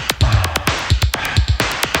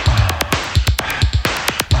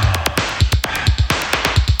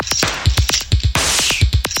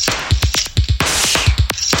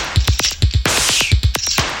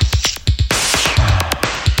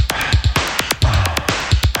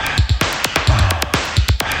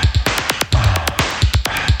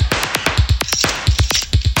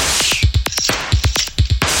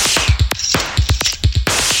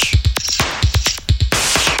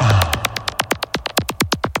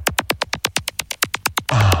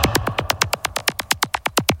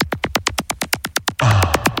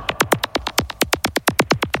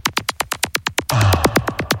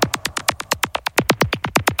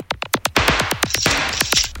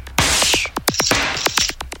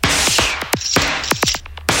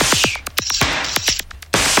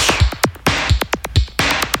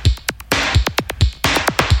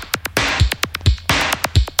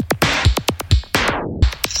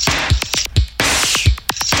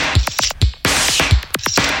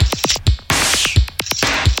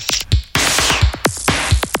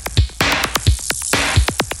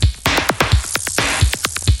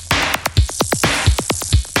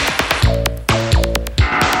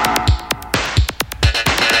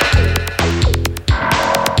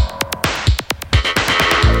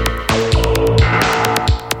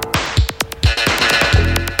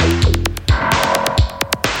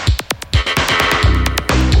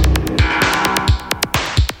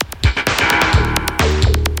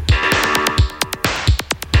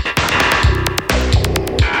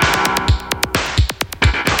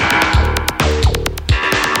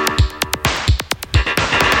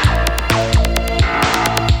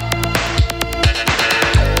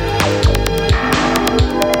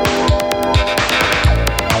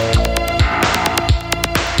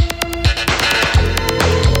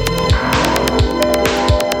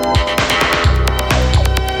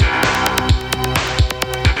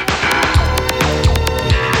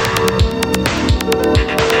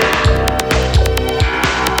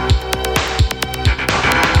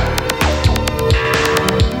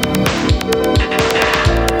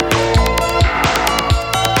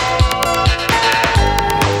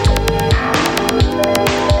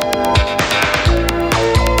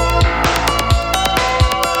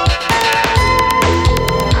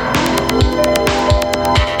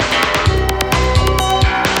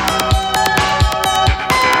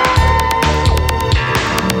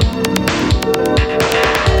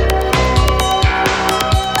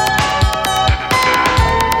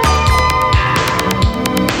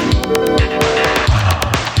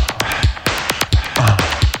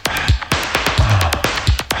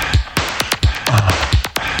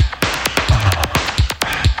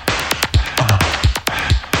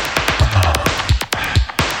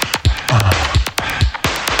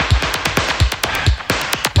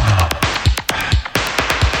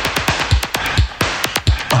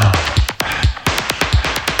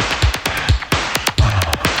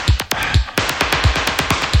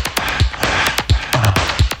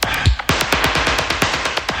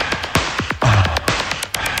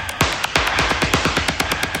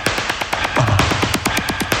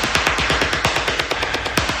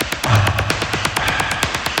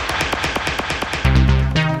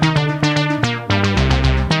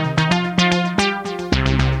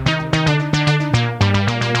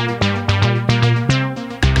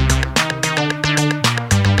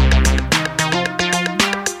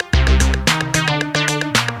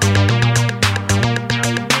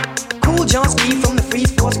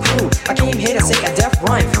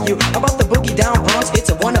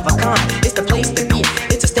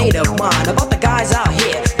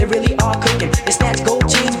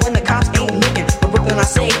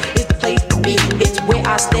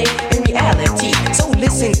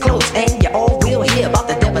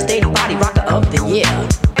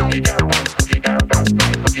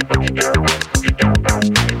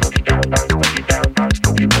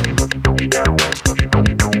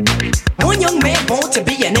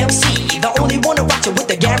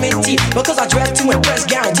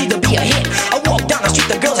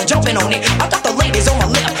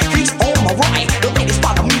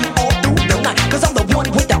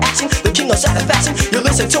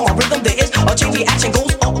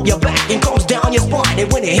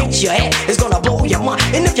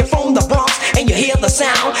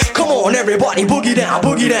 Everybody boogie down,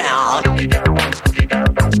 boogie down.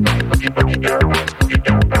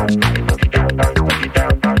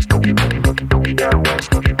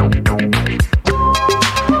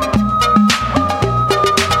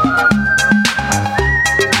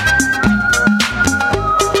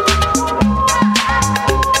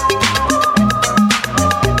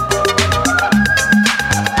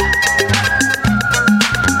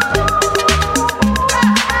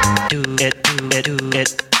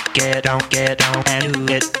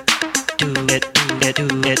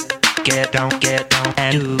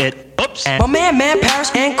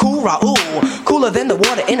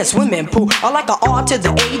 a swimming pool. I like a R to the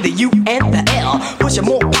A, the U, and the L. Pushing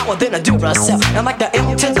more power than a Duracell. And like the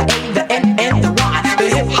M to the A, the N, and the Y. The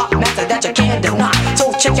hip-hop master that you can't deny.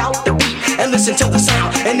 So check out the beat and listen to the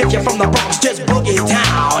sound. And if you're from the Bronx, just boogie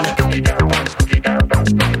down.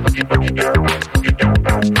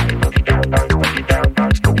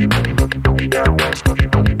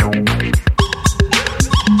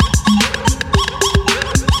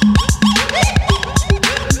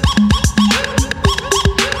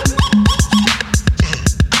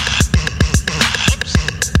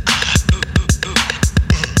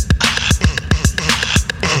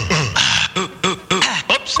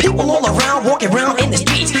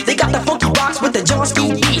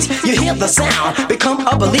 The sound, become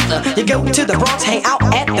a believer. You go to the Bronx, hang out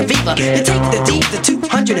at the Viva. You take the D, the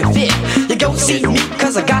 205th. You go see me,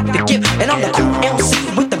 cause I got the gift. And I'm the cool MC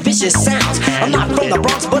with the vicious sounds. I'm not from the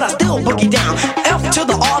Bronx, but I still boogie down. F to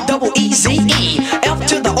the R-double-E-Z-E. F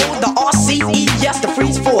to the O, the R-C-E. Yes, the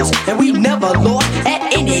freeze force. And we never lost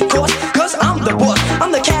at any cost. Cause I'm the boss.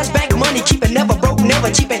 I'm the cash bank money. Keep it never broke,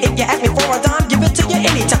 never cheap. And if you ask me for a dime, give it to you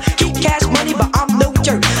anytime. Keep cash money, but I'm no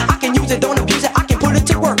jerk. I can use it, don't abuse it. I can put it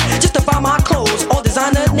to work. Just to buy my clothes or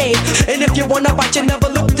designer name. And if you wanna bite, you never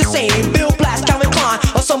look the same. Bill Blass, Calvin Klein,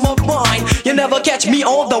 or some of mine. You never catch me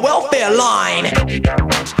on the welfare line.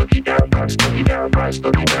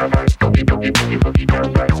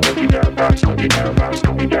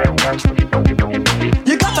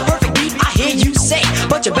 You got the perfect beat, I hear you say.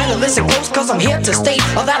 But you better listen close, cause I'm here to stay.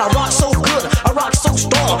 That I rock so good, I rock so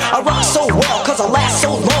strong, I rock so well, cause I last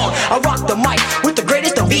so long. I rock the mic with the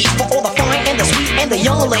greatest of ease for all the fine and the sweet and the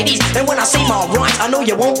young ladies. And when I say my rhymes, I know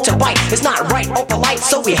you want to bite. It's not right or polite,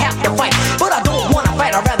 so we have to fight. But I don't wanna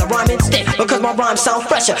fight, I'd rather rhyme instead, because my rhymes sound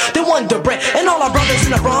fresher than Wonder Bread. And all our brothers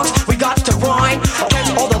in the Bronx, we got to rhyme.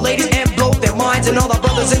 Catch all the ladies and blow their minds. And all our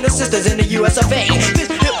brothers and the sisters in the US of A. This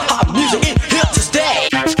hip-hop music is here to stay.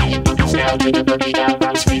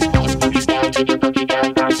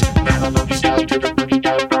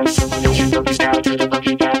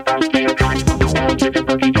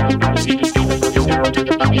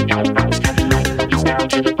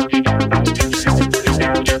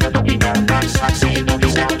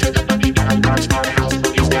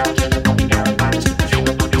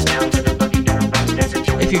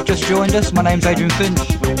 If you've just joined us, my name's Adrian Finch.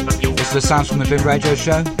 This is the Sounds from Within radio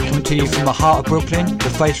show, coming to you from the heart of Brooklyn, the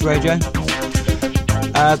Face Radio.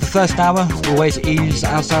 The first hour, we always ease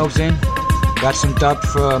ourselves in. We had some dub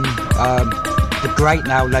from the great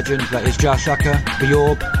now legend that is Josh Shucker, The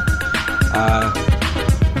Orb,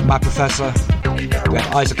 My Professor. We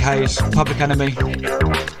had Isaac Hayes, Public Enemy.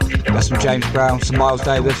 We had some James Brown, some Miles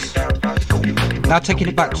Davis. Now taking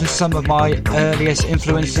it back to some of my earliest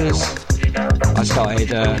influences. I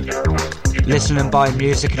started listening and buying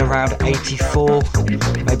music in around 84,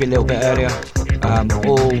 maybe a little bit earlier,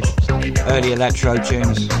 all early electro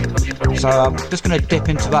tunes. So I'm just going to dip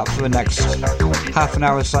into that for the next half an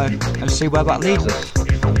hour or so and see where that leads us.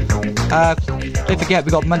 Don't forget,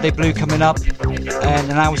 we've got Monday Blue coming up in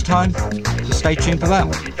an hour's time, so stay tuned for that.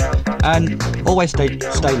 And always stay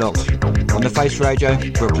locked on the Face Radio,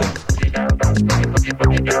 Brooklyn.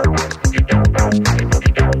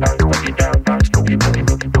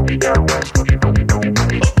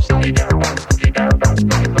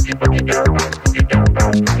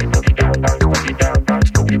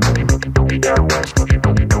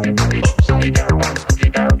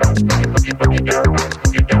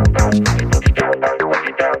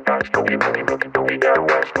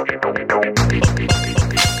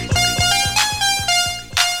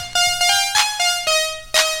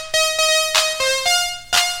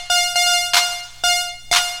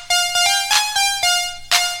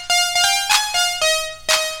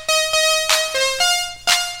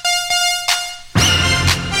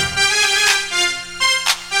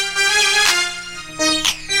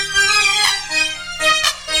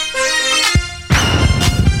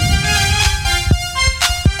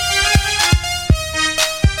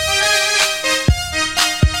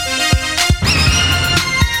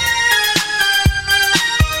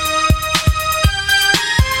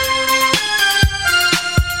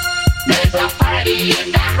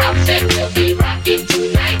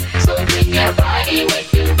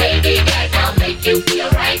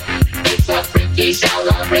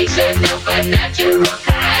 Celebration of a natural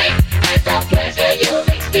kind, and the pleasure you'll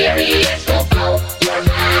experience will blow your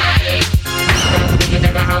mind. Singing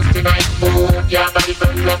in the house tonight, move your body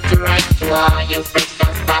from left to right. To all you freaks,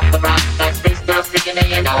 don't stop the rock. That's freaks girls singing and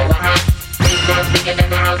you know we're hot. Freaks girls singing in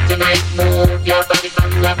the house tonight, move your body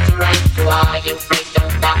from left to right. To all you freaks,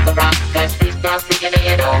 don't stop the rock. That's freaks girls singing and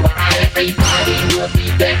you know we're hot. Everybody will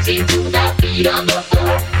be dancing to the beat on the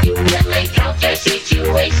floor. You will encounter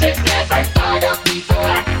situations never thought of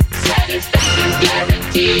before. Satisfaction's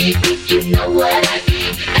guaranteed if you know what I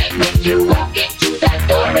mean. And when you walk into that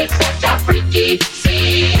door, it's such a freaky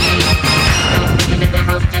scene. In the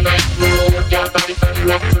house tonight, move your body from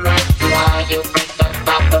left to right. To all you friends, don't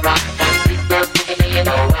stop the rock. And please girls, look at me, you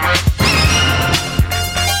know why.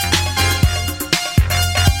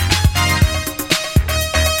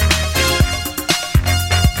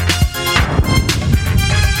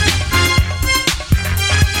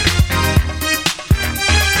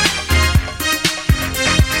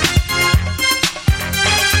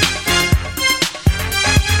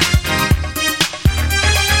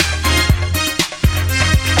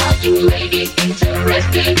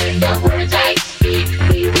 Interested in the words I speak.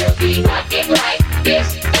 We will be rocking like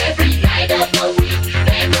this every night of the week.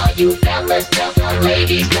 And all you fellas, tell the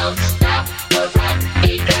ladies, don't stop the rock,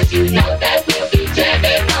 because you know that we'll be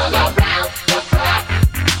jamming all around the clock.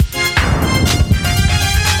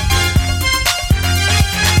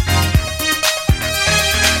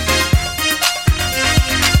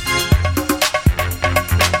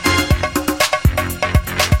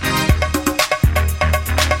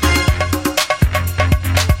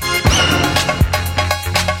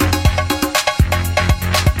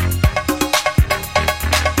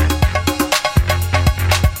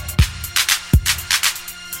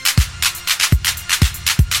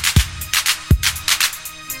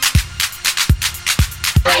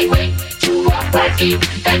 I went to a party,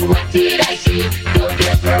 and what did I see? The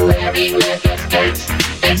girls were wearing leather skirts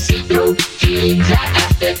and see-through jeans. I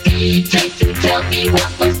asked the DJ to tell me what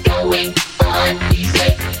was going on. He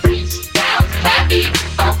said, freestyle, happy,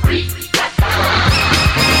 a freak, got fun.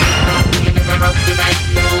 In the house tonight,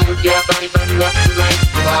 move your body from left to right.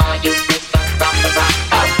 All you freaks, don't stop the rock,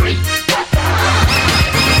 a freak, got fun.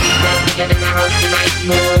 In the house tonight,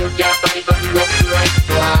 move your body from left to right.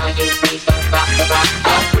 All you freaks, don't stop the rock,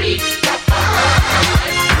 a freak, got fun.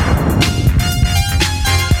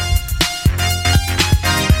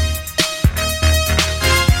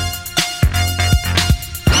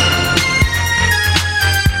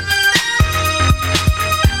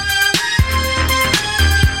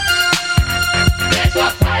 There's a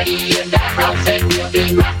party in the house and we'll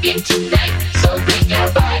be rocking tonight. So bring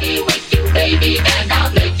your body with you, baby, and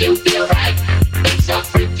I'll make you feel right. It's a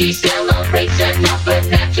freaky celebration of a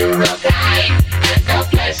natural kind, and the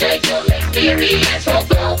pleasure you'll experience will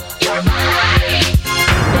blow your mind.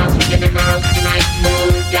 Now swinging in the house tonight,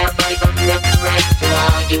 move your body from left to right. To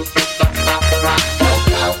all you freaks, don't stop the rock, will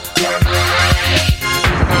blow your mind.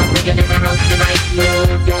 Now swinging in the house tonight,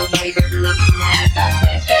 move your body from left to right. The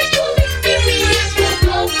pleasure you'll experience will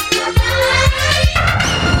blow your mind.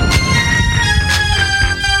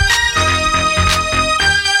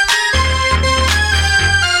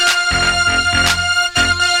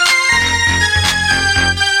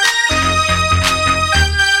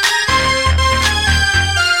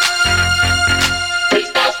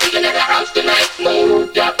 Freestyle speaking in the house tonight.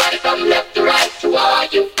 Move your body from left to right. To all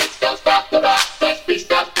you freaks, don't stop the rock. First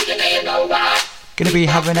freestyle speaking, and you know why. Going to be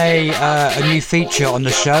having a new feature on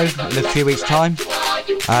the show in a few weeks' time.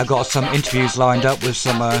 I've got some interviews lined up with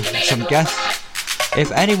some guests.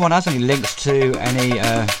 If anyone has any links to any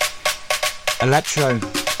electro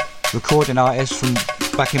recording artists from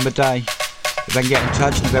back in the day, if they can get in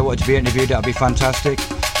touch and if they wanted to be interviewed, that would be fantastic.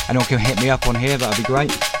 Anyone can hit me up on here, that would be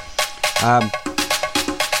great.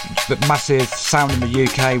 The massive sound in the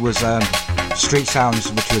UK was Street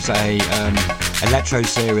Sounds, which was a electro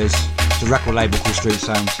series. It's a record label called Street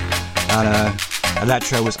Sounds, and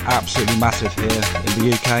electro was absolutely massive here in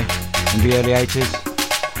the UK in the early 80s.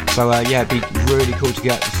 So yeah, it'd be really cool to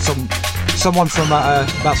get someone from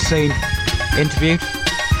that scene interviewed.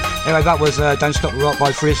 Anyway, that was Don't Stop the Rock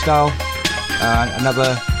by Freestyle.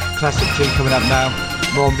 Another classic tune coming up now,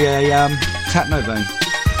 more on the techno vein.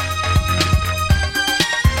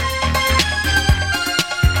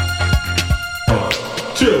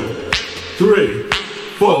 Two, three,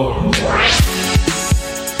 four.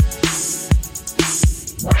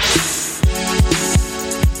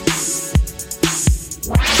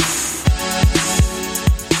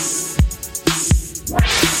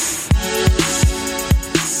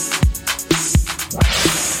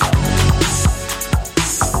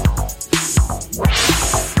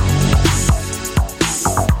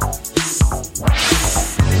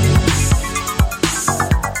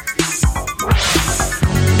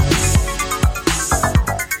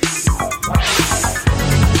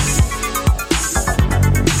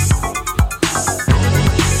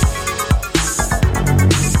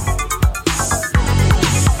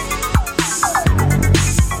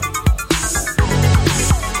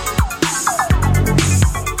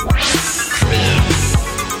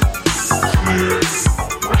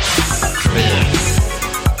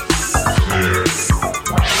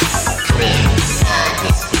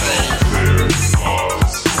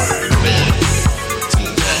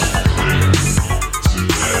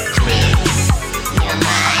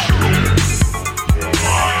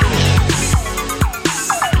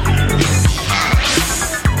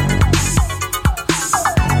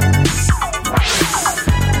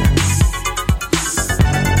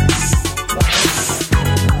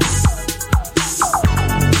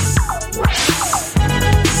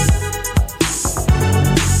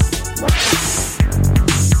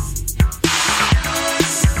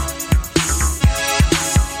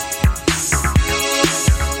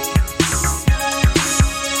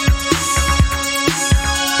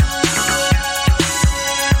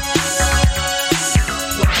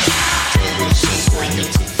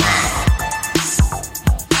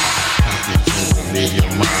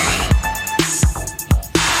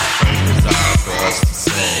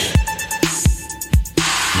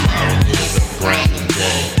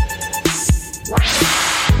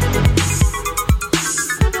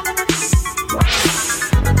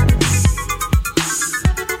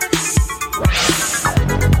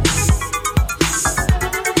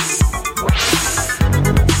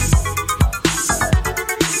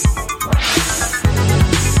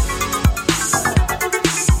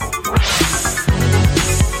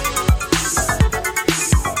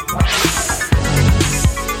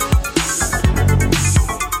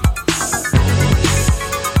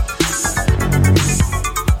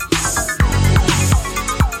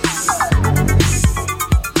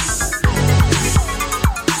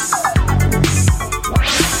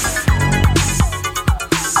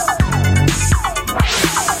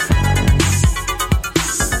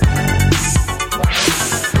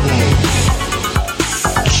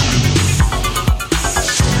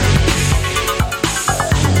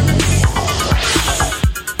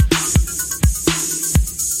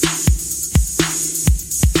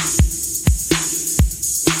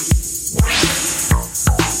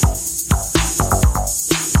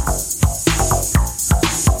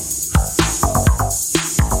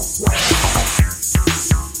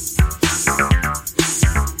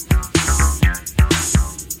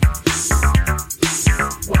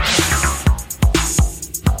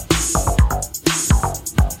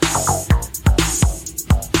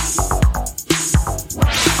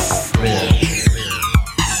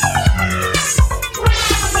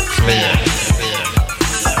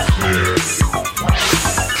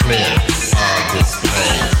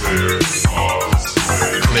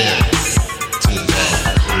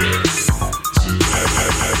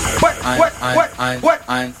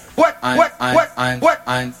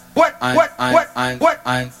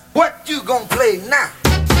 What you gonna play now?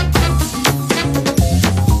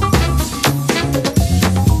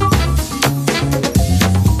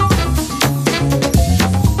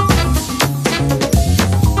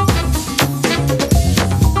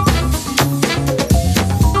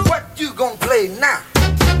 What you gonna play now?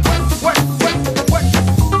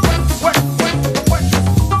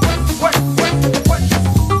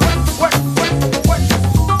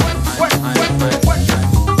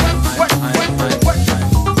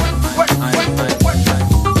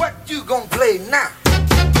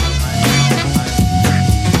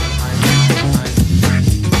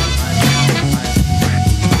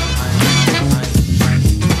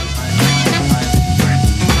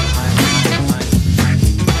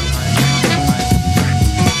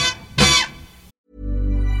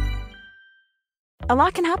 A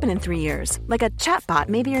lot can happen in 3 years, like a chatbot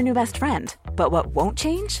may be your new best friend. But what won't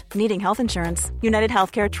change? Needing health insurance. United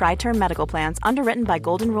Healthcare Tri-Term Medical Plans, underwritten by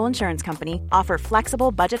Golden Rule Insurance Company, offer flexible,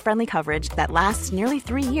 budget-friendly coverage that lasts nearly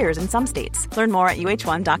 3 years in some states. Learn more at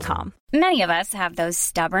uh1.com. Many of us have those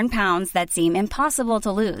stubborn pounds that seem impossible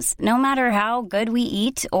to lose, no matter how good we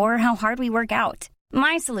eat or how hard we work out.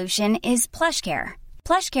 My solution is PlushCare.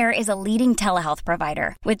 PlushCare is a leading telehealth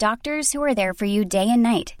provider with doctors who are there for you day and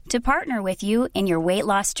night to partner with you in your weight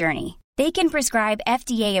loss journey. They can prescribe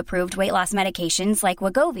FDA-approved weight loss medications like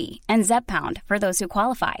Wegovy and Zepbound for those who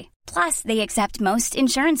qualify. Plus, they accept most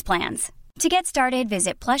insurance plans. To get started,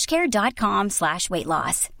 visit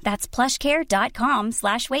plushcare.com/weightloss. That's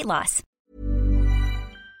plushcare.com/weightloss.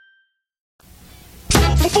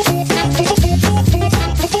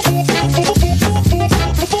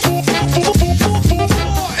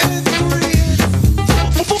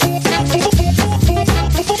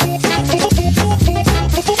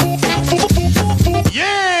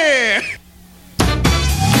 Yeah!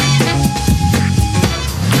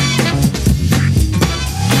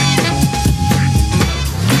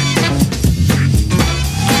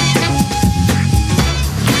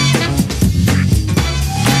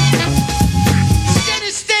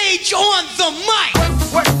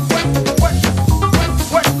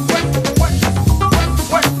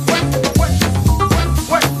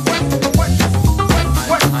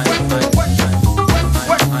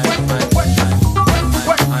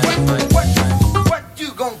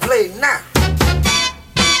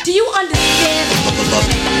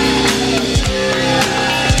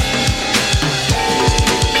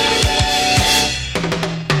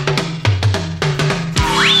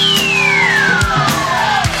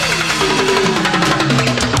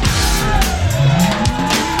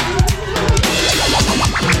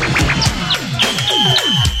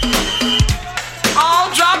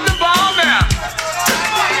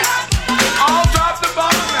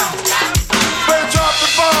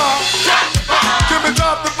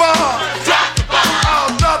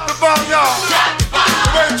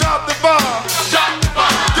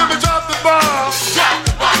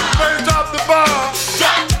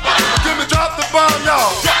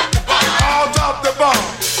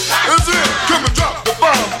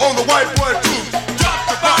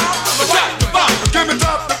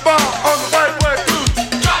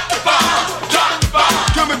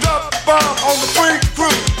 on the freak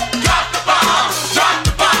crew. Drop the bomb, drop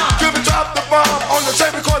the bomb. Give me drop the bomb on the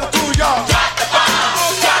tape recorder crew, y'all. Drop the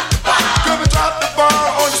bomb, drop the bomb. Give me drop the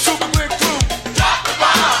bomb on the super quick crew. Drop the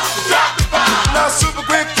bomb, drop the bomb. Now super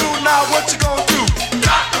quick crew, now what you gonna do?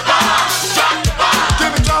 Drop the bomb, drop the bomb.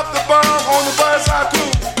 Give me drop the bomb on the bird's eye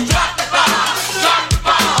crew. Drop the bomb, drop the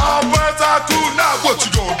bomb. All bird's eye crew, now what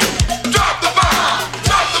you gonna do? Drop the bomb,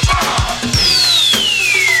 drop the bomb.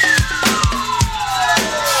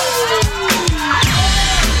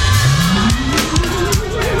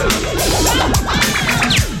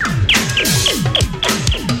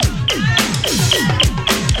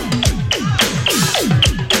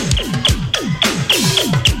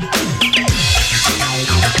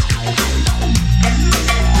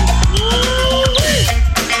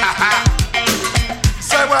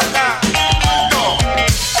 Say what now? Go.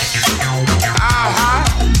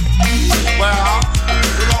 Well,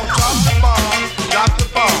 we gon' drop the bomb, drop the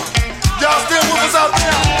bomb. Y'all still with us out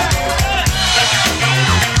there?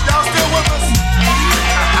 Y'all still with us?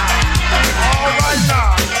 All right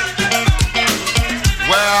now.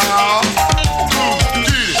 Well,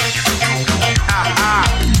 get it.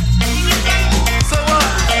 So what?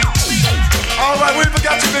 All right, we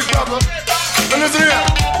forgot you, big brother. But listen here.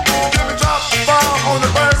 Give me drop the bomb on the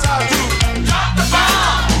bird's eye crew. Drop the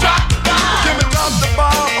bomb, drop the bomb. Give me drop the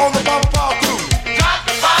bomb on the bumper paw crew. Drop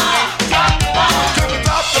the bomb, drop the bomb. Give me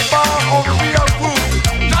drop the bomb on the BL crew.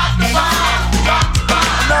 Drop the bomb, drop the bomb.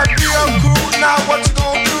 Now BL crew, now what you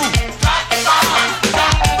gonna do? Drop the bomb,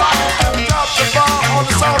 drop the bomb. Give me drop the bomb on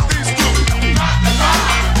the Southeast crew. Drop the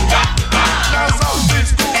bomb, drop the bomb. Now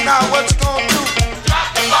Southeast crew, now what you gonna do? Drop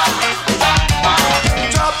the bomb, drop the bomb. Give me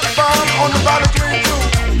drop the bomb on the Valley Green crew.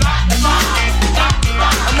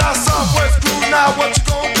 And now Southwest crew, now what you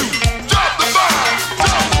gonna do? Drop the bomb!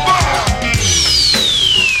 Drop the bomb!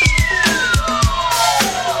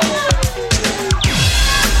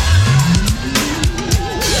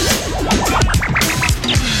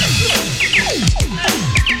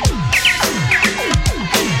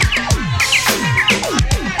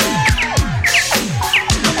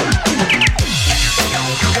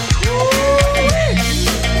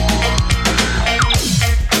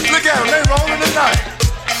 Look at them, they rolling tonight.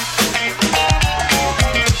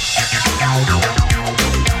 I'll do it.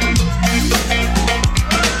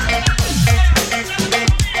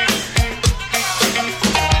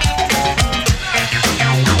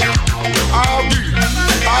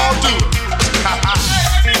 I'll do it.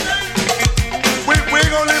 we ain't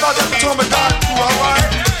gonna leave out that Potomac Dock crew, all right?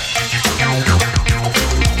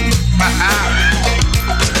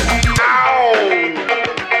 Ow!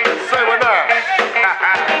 Say what now?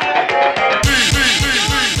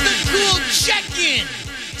 Cool check-in.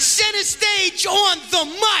 Center stage on the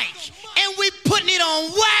mic. And we putting it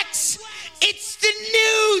on wax. It's the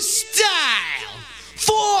new style.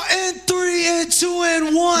 4 and 3 and 2 and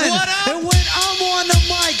 1. What up? And when I'm on the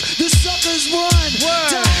mic, the suckers run.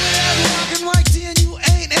 Word. Down there rockin' like Dan, you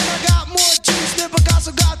ain't. And I got more juice than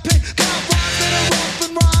Picasso got pink. Got rhymes that are rough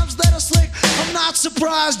and rhymes that are slick. I'm not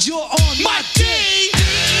surprised you're on my dick.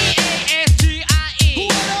 D-A-S-T-I-E.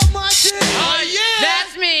 What up, my D? Oh, yeah.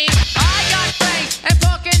 That's me. I got franks and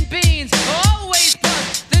pork and beans. Always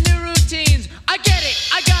plus the new routines. I get it,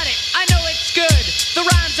 I got it, I know it's good. The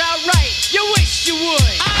rhymes are right, you wish you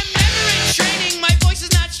would. I'm never in training, my voice is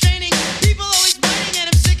not straining. People always biting and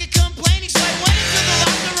I'm sick of complaining. So I went into the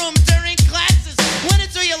locker room during classes. Went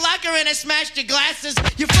into your locker and I smashed your glasses.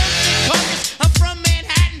 You're from Secaucus, I'm from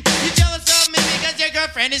Manhattan. You're jealous of me because your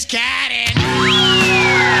girlfriend is catting.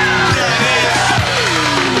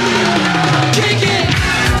 Kick it!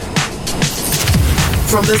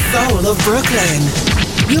 From the soul of Brooklyn,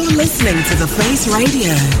 you're listening to The Face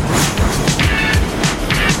Radio.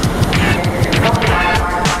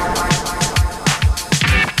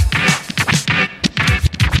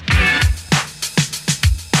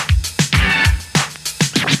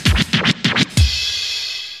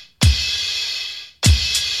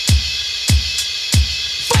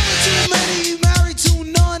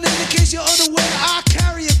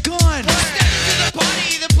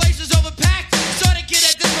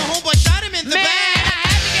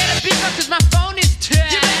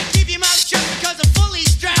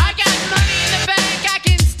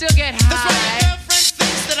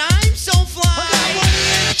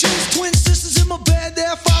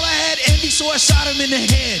 in the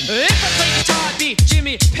head. If I play guitar, I'd be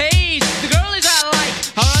Jimmy Page. The girlies I like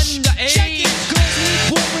are underage. Check it. Girls need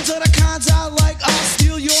boyfriends are the kinds I like. I'll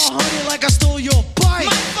steal your honey like I stole your bike.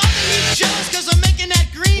 My father, he's jealous because I'm making that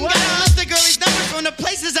green. What? Gotta list the girlies' numbers from the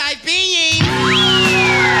places I've been.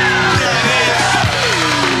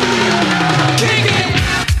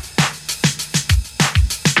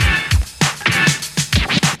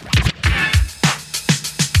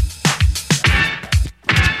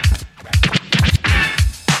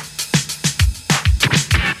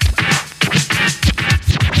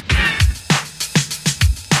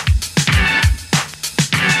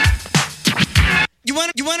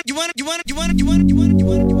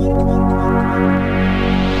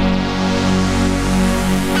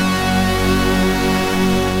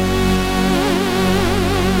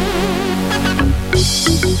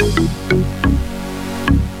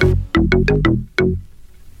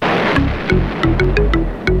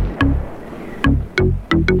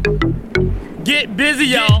 Get busy,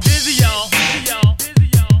 y'all. Busy, y'all.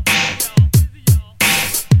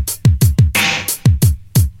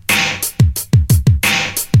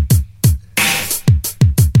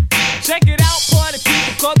 Check it out, party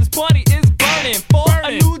people, cause this party is burning. For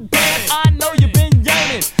a new dance, I know you've been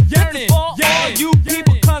yearning. Yearning for all you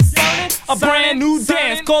people concerning a brand new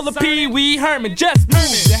dance called the Pee Wee Herman. Just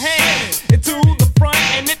move your hands into the front,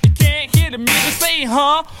 and if you can't hear the music, say,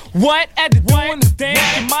 huh? What? As you're doing this dance,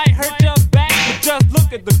 you might hurt your back, but just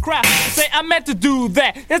look at the crowd. Say, I meant to do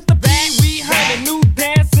that. It's the Pee Wee Herman new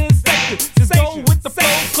dance sensation. Just go with the flow,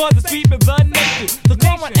 cause it's sweeping the nation. So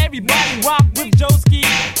come on, everybody, rock with Joeski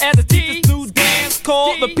as a teacher's new dance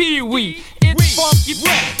called the Pee Wee. It's funky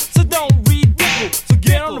fresh, so don't ridicule. So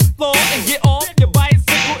get on the floor and get off your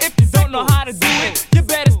bicycle. If you don't know how to do it, you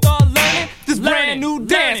better start learning this brand new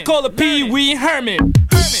dance called the Pee Wee Herman.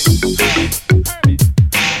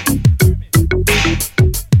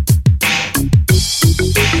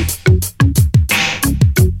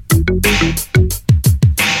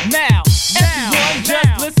 Now, everyone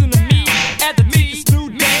just listen to me at the teacher's new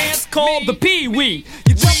dance called the Pee Wee.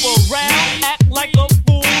 You jump around, act like a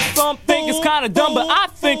fool. Some think it's kinda dumb, but I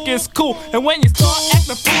think it's cool. And when you start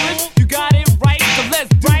acting foolish, you got it right. So let's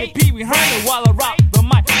do the Pee Wee Herman while I rock the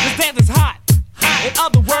mic. This dance is hot. In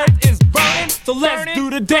other words, it's burning. So let's do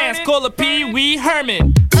the dance called the Pee Wee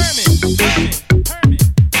Herman.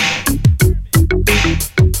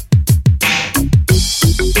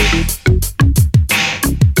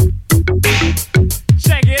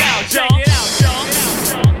 Check it out, y'all.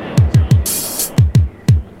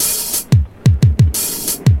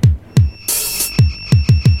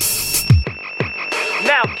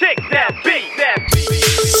 Now kick that beat,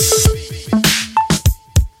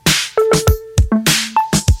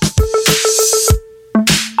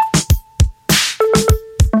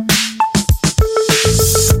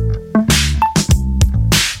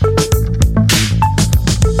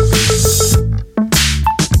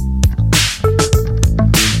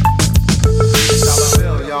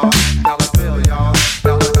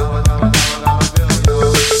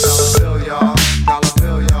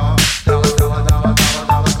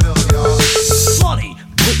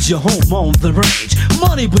 Your home on the range.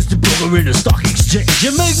 Money puts the broker in the stock exchange.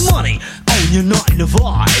 You make money on your 9 to 5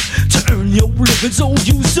 to earn your living so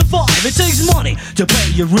you survive. It takes money to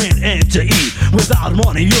pay your rent and to eat. Without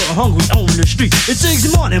money, you're hungry on the street. It takes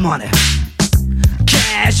money.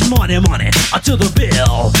 Cash money, to the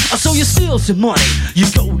bill. So you steal some money, you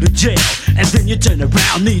go to jail, and then you turn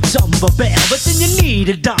around, need some for bail. But then you need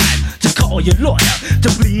a dime to call your lawyer to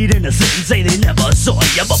plead innocent and say they never saw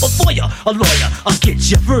you. But before you, a lawyer, I'll get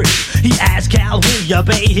you free. He asks how will you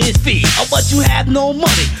pay his fee? Oh, but you have no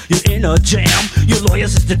money, you're in a jam. Your lawyer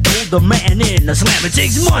says to throw the man in the slam. It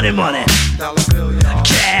takes money.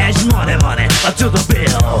 Cash money, to the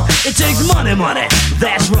bill. It takes money.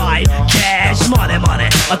 That's right, cash money,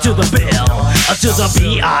 to the bill, to the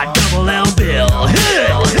B-I-double-L bill.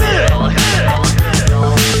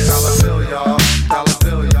 Dollar bill, y'all. Dollar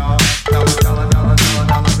bill, y'all. Dollar bill, y'all.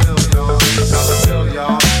 Dollar bill,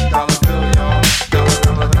 y'all. Dollar bill, y'all.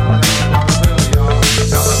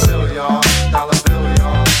 Dollar bill, y'all. Dollar bill,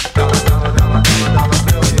 y'all.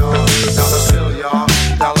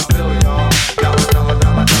 Dollar bill, y'all.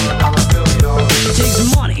 Dollar bill, y'all. It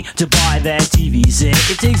takes money to buy that TV set.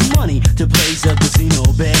 It takes money to place a casino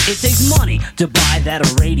bet. It takes money to buy that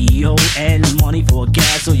radio and money for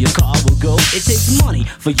gas so your car will go. It takes money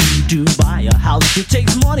for you to buy a house. It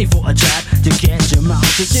takes money for a trap to catch a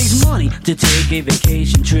mouse. It takes money to take a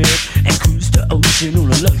vacation trip and cruise the ocean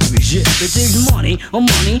on a luxury ship. It takes money.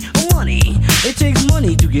 It takes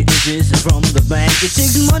money to get interest from the bank. It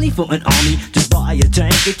takes money for an army to buy a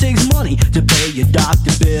tank. It takes money to pay your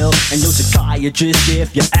doctor bill and your psychiatrist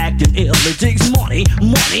if you're acting ill. It takes money.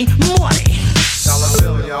 Dollar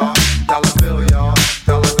bill, y'all. Dollar bill, y'all.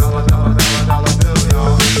 Dollar bill, y'all. Dollar bill,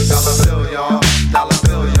 y'all. Dollar bill, y'all. Dollar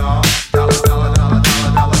bill, y'all. Dollar bill,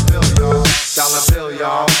 y'all. Dollar bill,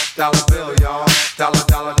 y'all. Dollar bill, y'all. Dollar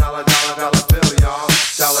bill, y'all.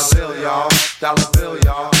 Dollar bill, y'all. Dollar bill,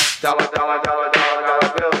 y'all. Dollar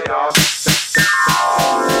bill, y'all.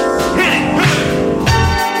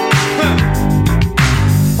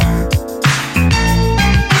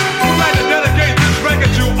 We'd like to dedicate this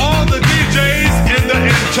record to all the DJs in the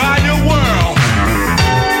entire world.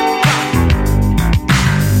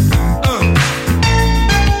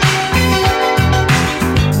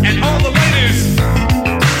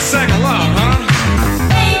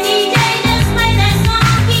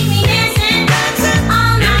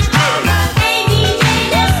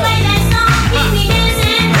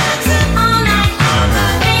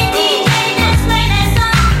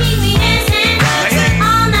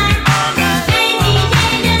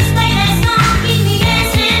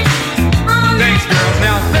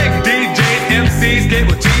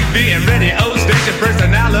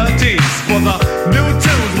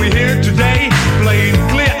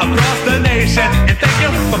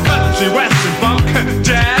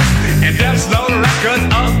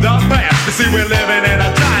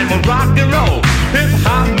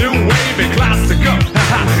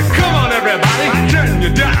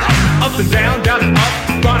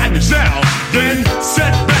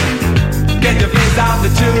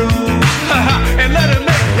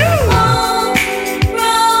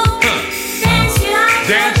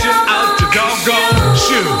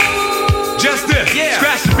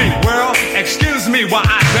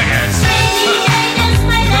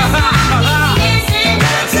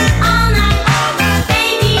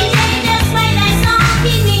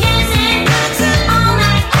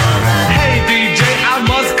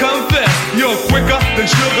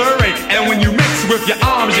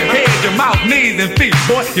 mouth, knees, and feet.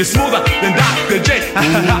 Boy, you're smoother than Dr. J.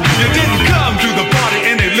 You didn't come to the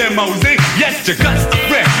party in a limousine. Yes, you cuss the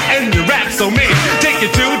friend and you rap so mean. Take you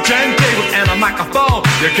to turntables and a microphone.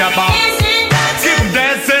 You kept on keep them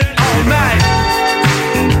dancing all night.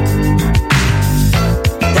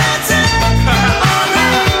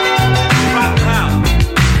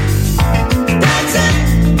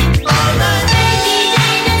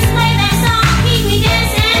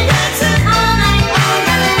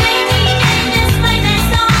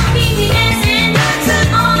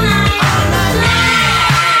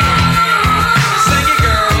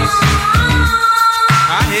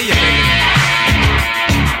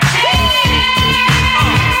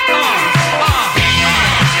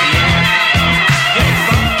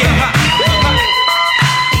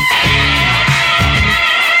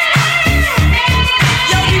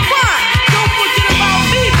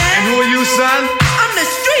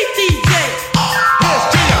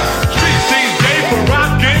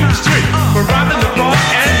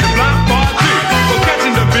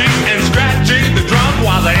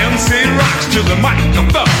 To the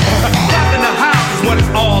microphone. Rockin' the house is what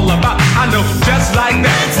it's all about. I know just like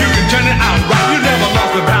that, you can turn it out right. You never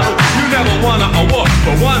lost a battle, you never won an award.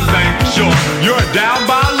 But one thing for sure, you're down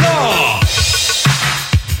by law.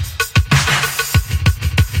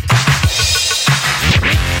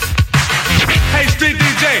 Hey, street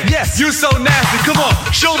DJ, yes, you so nasty. Come on,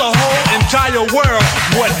 show the whole entire world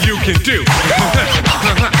what you can do.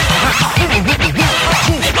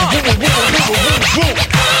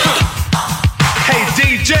 Hey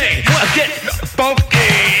DJ, get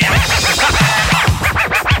funky.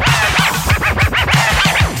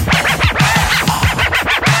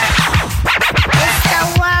 It's the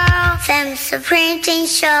World Famous Printing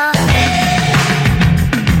Show.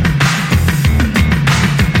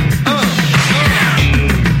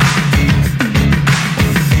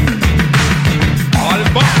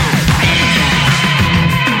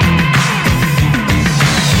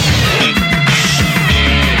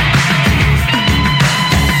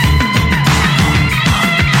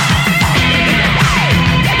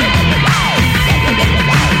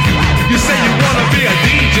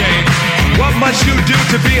 What must you do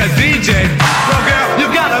to be a DJ? Well, girl, you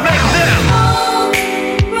gotta make them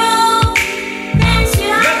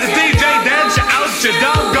let the DJ dance you out your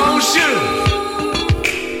doggone shoe.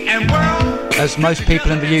 And world, as most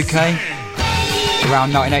people in the UK,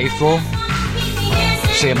 around 1984,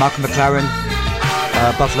 seeing Malcolm McLaren,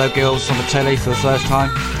 Buffalo Girls on the telly for the first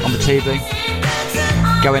time, on the TV,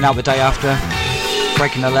 going out the day after,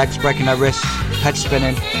 breaking their legs, breaking their wrists, head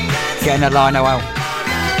spinning, getting their lino out,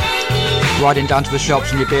 riding down to the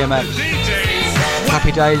shops in your BMX.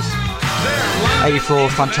 Happy days. 84,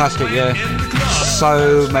 fantastic year.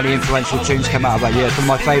 So many influential tunes came out of that year. It's one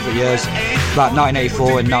of my favourite years, about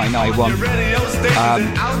 1984 and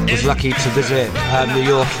 1991. Was lucky to visit New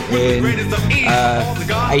York in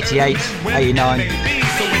 88, 89,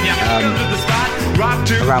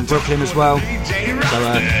 around Brooklyn as well. So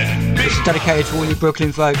it's dedicated to all you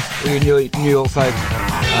Brooklyn folk, all you New York folk.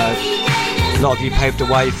 A lot of you paved the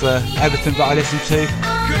way for everything that I listen to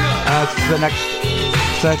for the next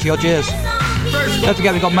 30 odd years. Don't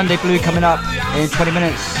forget, we've got Monday Blue coming up in 20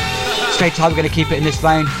 minutes. Stay tight, we're going to keep it in this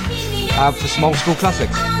vein for some old school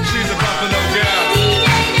classics.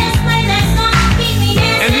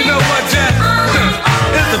 And you know what, Jeff?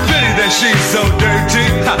 It's a pity that she's so dirty.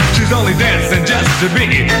 She's only dancing just to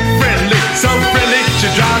be friendly. So friendly, she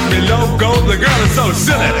drives me loco. The girl is so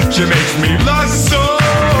silly, she makes me lust so.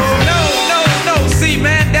 See,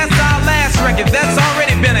 man, that's our last record. That's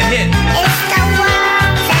already been a hit. It's the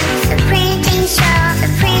World Famous Printing Show. The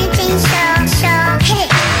Printing Show. Hey.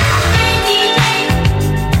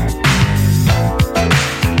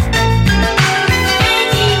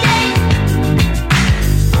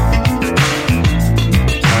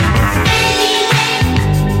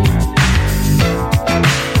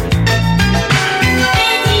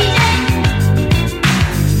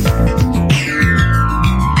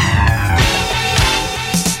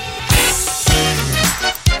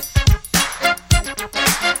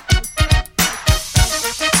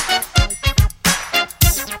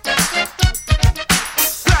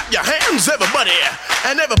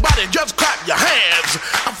 And everybody just clap your hands.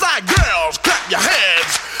 Fly girls, clap your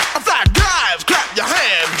hands. Fly guys, clap your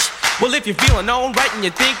hands. Well, if you're feeling alright and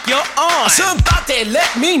you think you're on, somebody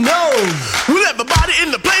let me know. Well, everybody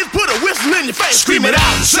in the place put a whistle in your face. Scream it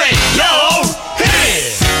out and say, yo,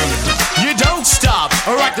 hey. You don't stop,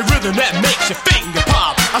 or rock the rhythm that makes your finger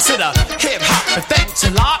pop. I said hip hop, but thanks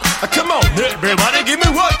a lot. Come on, everybody, give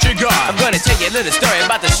me what you got. I'm gonna tell you a little story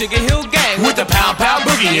about the Sugar Hill Gang with the pow pow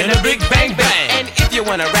boogie and a big bang bang. And if you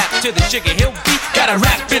wanna rap to the Sugar Hill beat, gotta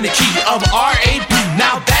rap in the key of R.A.P.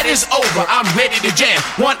 Now that is over, I'm ready to jam.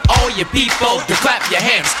 Want all you people to clap your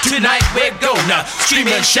hands. Tonight we're gonna scream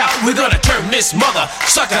and shout. We're gonna turn this mother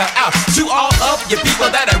sucker out. To all of you people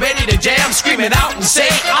that are ready to jam, screaming out and say,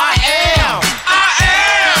 I am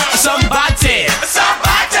somebody.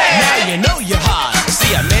 Now you know you're hot.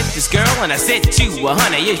 See, I met this girl and I said to her,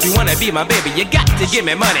 honey, if you wanna be my baby, you got to give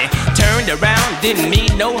me money. Turned around, didn't mean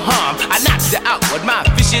no harm. I knocked her out with my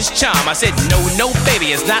vicious charm. I said, no,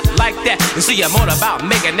 baby, it's not like that. You see, I'm all about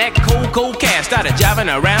making that cold cash. Started driving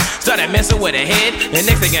around, started messing with her head. And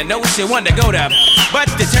next thing I know, she wanted to go to. But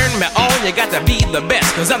to turn me on, you got to be the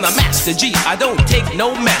best. Cause I'm the master G, I don't take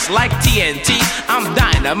no mess. Like TNT, I'm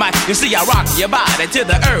dynamite. You see, I rock your body to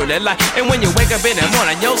the early light. And when you wake up in the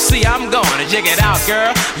morning, you'll see I'm gone. Check it out,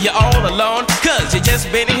 girl, you're all alone. Cause you just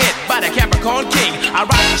been hit by the Capricorn King. I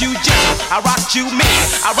rocked you gentle, I rocked you mean,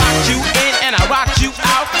 I rocked you in and I rocked you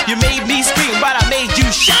out. You made me scream, but I made you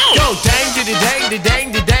shout. Go dang diddy dang diddy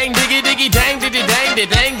dang diddy dang diggy diggy dang diddy dang diddy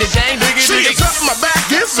dang diddy dang diggy diggy. She is up my back,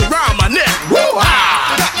 it's around my neck.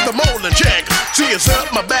 Woo-ha! Got the molding check. She is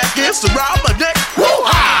up my back, it's around my neck.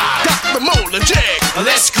 Woo-ha! Got the molding check.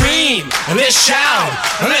 Let's scream, let's shout,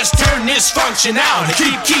 let's turn this function out and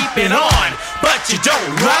keep it on. But you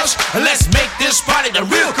don't rush, let's make this party the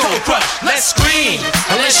real cold crush. Let's scream,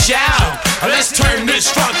 let's shout, let's turn this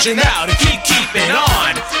function out and keep it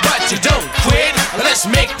on. But you don't quit, let's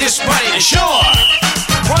make this party the shore.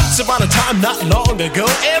 Once upon a time, not long ago,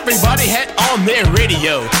 everybody had on their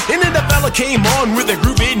radio. And then the fella came on with a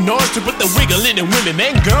groovy noise to put the wiggle in the women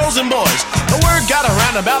and girls and boys. The word got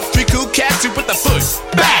around about 3 cool cats who put the foot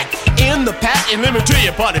back in the pat. And let me tell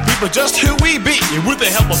you, party people, just who we be. With the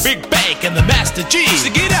help of Big Bank and the Master G. So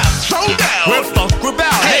get up, throw down, we're funk, we're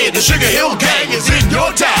bound. Hey, the Sugar Hill Gang is in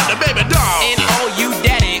your town. The baby doll. And all you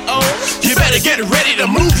daddy you better get ready to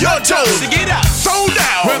move your toes. So get up, throw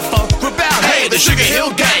down, we're funk, we're bound. Hey, the Sugar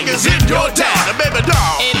Hill Gang is in your town. The baby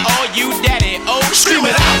doll. And all you daddy scream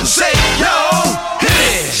it out and say, yo, hit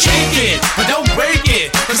it, shake it, but don't break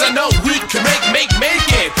it. Cause I know we can make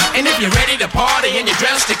it. And if you're ready to party and you're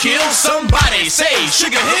dressed to kill, somebody say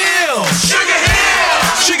Sugar Hill, Sugar Hill,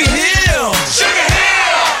 Sugar Hill, Sugar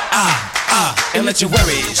Hill. And let your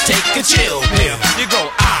worries take a chill pill. You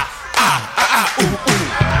go ooh, ooh.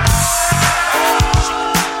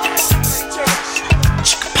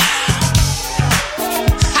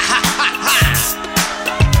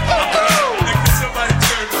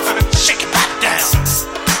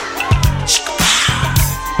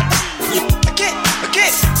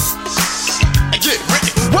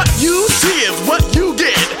 What you see is what you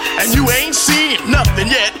get, and you ain't seen nothing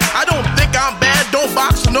yet. I don't think I'm bad, don't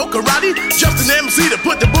box or no karate. Just an MC to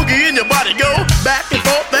put the boogie in your body. Go back and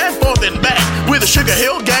forth and back. With the Sugar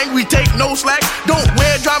Hill Gang, we take no slack. Don't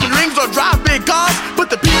wear diamond rings or drive big cars, but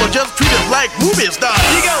the people just treat us like movie stars.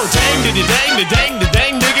 You go dang diddy dang the dang the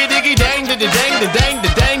dang diggy diggy dang diddy dang the dang the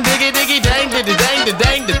dang diggy diggy dang diddy dang the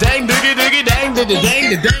dang the dang diggy diggy dang diddy dang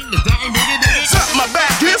the dang the dang diggy diggy. It's up my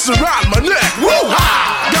back, it's around my neck.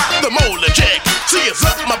 Woo-ha! Got the molar check. See, it's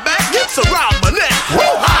up my back, it's around my neck.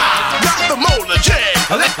 Woo-ha! Got the molar check.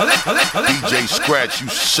 DJ Scratch, you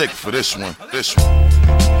sick for this one. This one.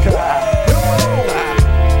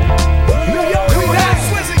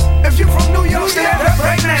 If you from New York, stand up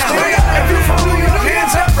right now. If you from New York,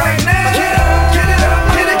 hands up right now. Get up, get it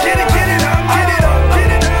up, get it, get it, get it up, get it up,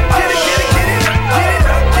 get it up, get it, get it, get it up, get it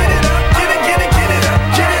up, get it up, get it, get it, get it up,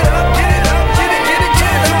 get it up, get it up, get it, get it,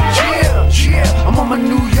 get it up. Yeah, I'm on my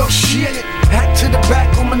New York shit. Back to the back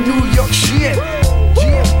on my New York shit.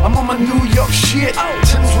 Yeah, I'm on my New York shit.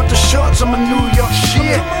 Timbs with the shorts on my New York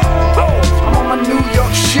shit. I'm on my New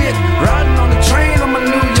York shit. Riding on the train on my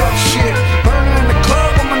New York shit. Burning in the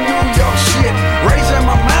club on my New York shit. Raising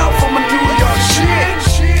my mouth on my New York shit.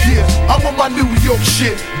 Yeah, I'm on my New York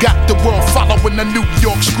shit. Got the world following the New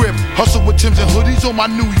York script. Hustle with Timbs and hoodies on my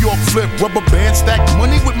New York flip. Rubber band stack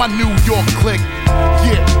money with my New York click.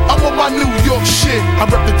 Yeah, I'm on my New York shit. I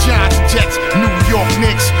rep the Giants and Jets, New York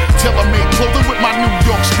Knicks. Tailor-made clothing with my New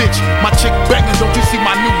York stitch. My chick banging, don't you see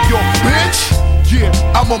my New York bitch? Yeah,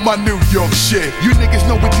 I'm on my New York shit. You niggas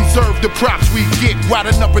know we deserve the props we get.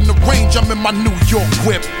 Riding up in the range, I'm in my New York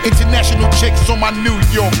whip. International chicks on my New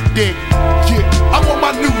York dick. Yeah, I'm on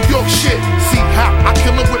my New York shit. See how I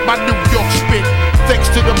kill it with my New York spit.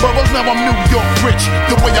 Thanks to the boroughs, now I'm New York rich.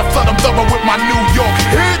 The way I flood them thorough with my New York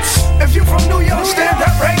hits. If you from New York, stand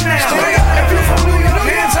up right now. If you from New York,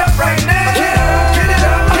 hands up right now. Get up, get it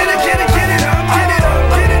up, get it, get it, get it up, get it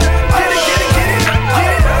up, get it up, get it, get it, get it up,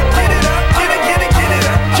 get it up, get it up, get it, get it, get it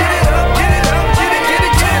up, get it up, get it up, get it, get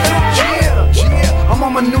it, get it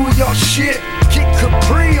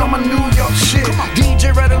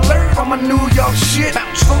my New York shit.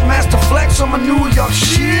 Funk Master Flex on my New York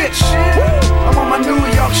shit. I'm on my New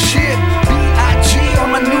York shit. B.I.G.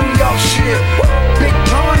 on my New York shit. Big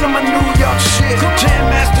Pun on my New York shit. Jam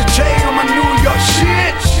Master J on my New York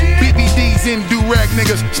shit. BBDs in do-rag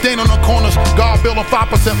niggas, stand on the corners, guard bill on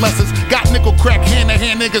 5% lessons. Got nickel crack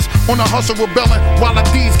hand-to-hand niggas on the hustle rebelling, while the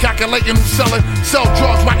D's calculating who's selling. Sell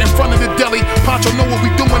drugs right in front of the deli. Poncho know what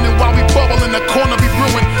we doing, and while we bubble in the corner be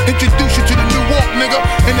brewing. Introduce you to the New York nigga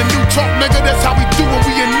and the New Talk nigga. That's how we do when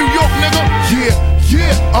we in New York nigga.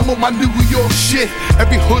 Yeah, I'm on my New York shit.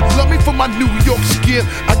 Every hood love me for my New York skill.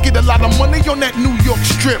 I get a lot of money on that New York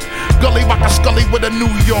strip. Gully rock a scully with a New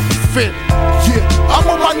York fit. Yeah, I'm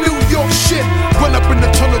on my New York shit. Run up in the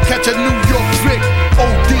tunnel, catch a New York flick.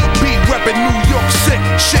 ODB reppin' New York sick.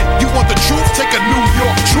 Shit, you want the truth? Take a New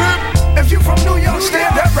York trip. If you from New York,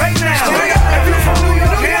 stand up right now. If you from New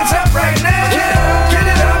York, hands up right now. Get up, get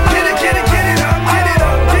it up, get it, get it, get it up, get it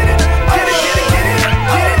up, get it up, get it, get it, get it up,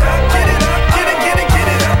 get it up, get it up, get it, get it, get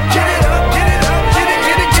it up, get it up, get it up, get it,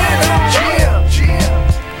 get it, get it up.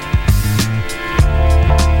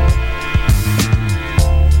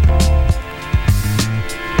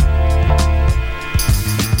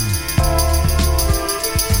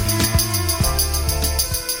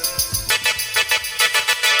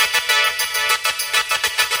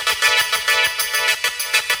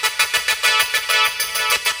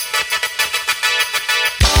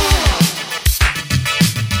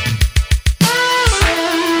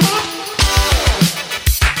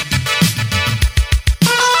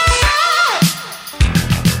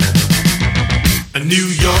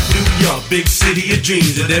 Big city of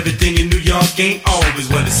dreams, and everything in New York ain't always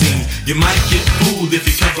what it seems. You might get fooled if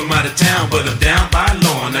you come from out of town, but I'm down by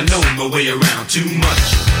law and I know my way around. Too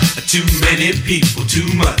much, too many people, too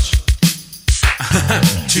much.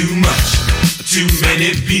 Too much, too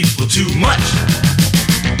many people, too much.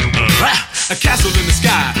 A castle in the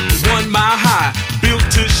sky, 1 mile high, built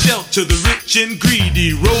to shelter the rich and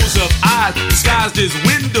greedy. Rows of eyes disguised as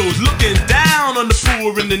windows, looking down on the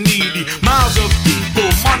poor and the needy. Miles of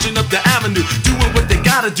people marching up the avenue, doing what they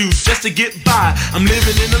gotta do just to get by. I'm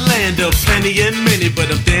living in a land of plenty and many,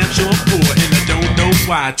 but I'm damn sure poor, and I don't know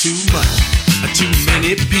why. Too much, too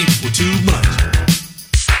many people, too much.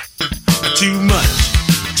 Too much,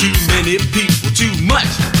 too many people, too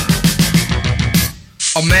much.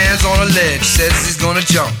 A man's on a ledge, says he's gonna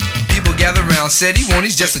jump. People gather around, said he won't,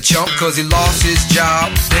 he's just a chump. Cause he lost his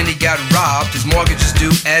job, then he got robbed. His mortgage is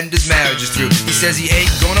due and his marriage is through. He says he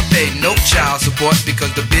ain't gonna pay no child support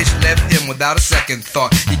because the bitch left him without a second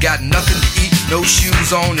thought. He got nothing to eat, no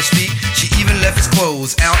shoes on his feet. She even left his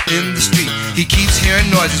clothes out in the street. He keeps hearing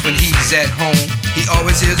noises when he's at home. He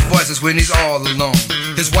always hears voices when he's all alone.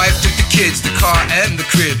 His wife took the kids, the car, and the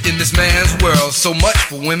crib. In this man's world, so much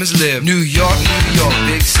for women's live. New York,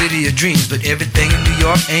 big city of dreams. But everything in New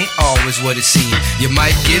York ain't always what it seems. You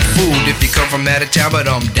might get fooled if you come from out of town, but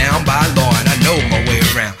I'm down by law and I know my way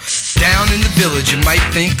around. Down in the village, you might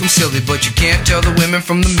think I'm silly, but you can't tell the women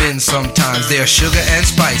from the men sometimes. They're sugar and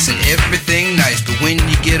spice and everything nice, but when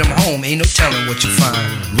you get them home, ain't no telling what you find.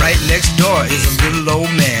 Right next door is a little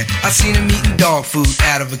old man. I seen him eating dog food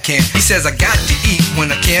out of a can. He says I got to eat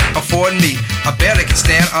when I can't afford meat. I barely can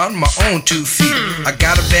stand on my own 2 feet. I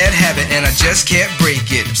got a bad habit and I just can't break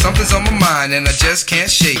it. Something's on my mind and I just can't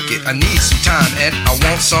shake it. I need some time and I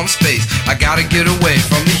want some space. I gotta get away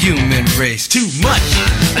from the human race. Too much,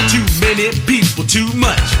 too many people, too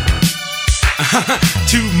much.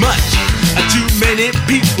 Too much, too many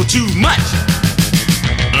people, too much.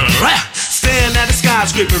 Staring at a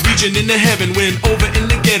skyscraper, reaching into heaven, when over in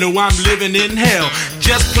the ghetto I'm living in hell.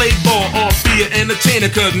 Just play ball or be an entertainer,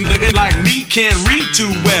 cause niggas like me can't read too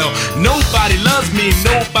well. Nobody loves me,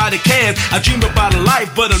 nobody cares. I dream about a life,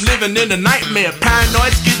 but I'm living in a nightmare.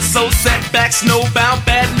 Paranoid, schizo, setback, snowbound,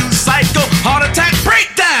 bad news cycle, heart attack,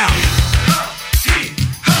 breakdown.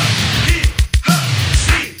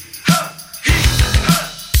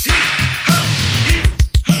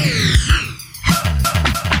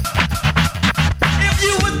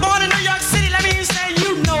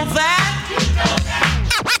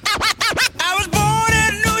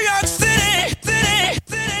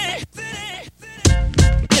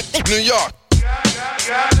 New York.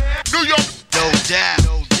 New York. No doubt.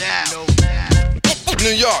 No doubt. No doubt.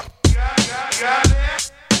 New York.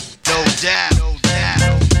 No doubt. No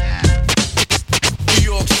doubt. New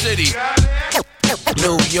York City.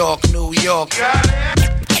 New York, New York.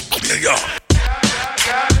 New York.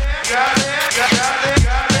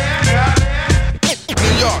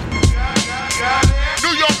 New York.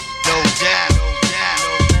 New York. No doubt.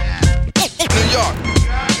 New York.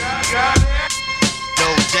 No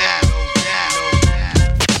doubt.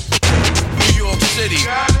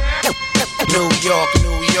 York,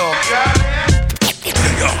 New York.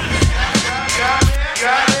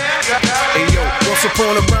 Hey yo, once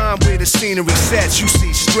upon a rhyme where the scenery sets, you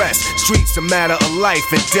see stress. Streets a matter of life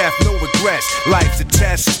and death, no regrets. Life's a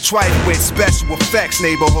test, it's trite with special effects.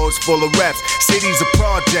 Neighborhoods full of reps, cities of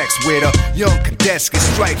projects where the young cadets get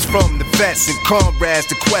stripes from the vets and comrades.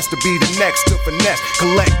 The quest to be the next to finesse,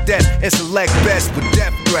 collect death and select best with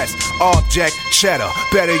death threats. Object, cheddar,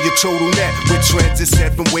 better your total net. With trends is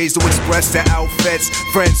set from ways to express their outfits.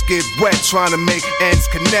 Friends get wet trying to make ends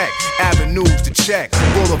connect. Avenues to check,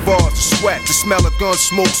 boulevards to sweat. The smell of gun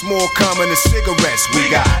smoke's more common than cigarettes. We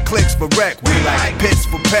got clicks for wreck, we like pits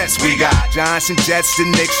for pets. We got Johnson Jets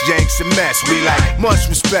and Knicks, Yanks and mess. We like much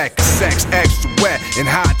respect, sex extra wet. And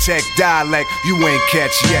high-tech dialect you ain't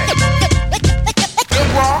catch yet.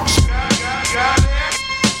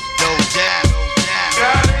 No doubt.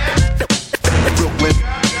 Brooklyn.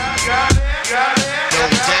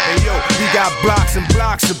 Hey yo, we got blocks and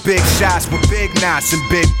blocks of big shots with big knots and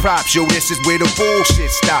big props. Yo, this is where the bullshit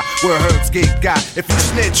stop, where herbs get got. If you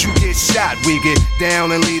snitch, you get shot. We get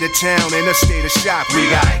down and lead a town in a state of shock. We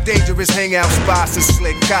got dangerous hangout spots and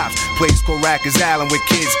slick cops. Place called Rikers Island where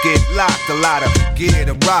kids get locked. A lot of gear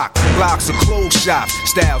to rock. Blocks of clothes shops.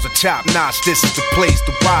 Styles are top notch. This is the place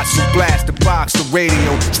to watch. So blast the box. The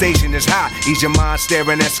radio station is hot. Ease your mind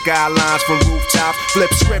staring at skylines from rooftops.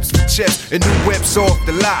 Flip scripts for chips and new whips off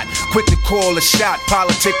the lot. Quick to call a shot.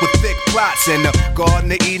 Politic with thick plots. And the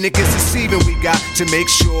Garden of Eden is deceiving. We got to make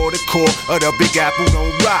sure the core of the Big Apple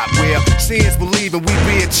don't rot. Where seeing's believing we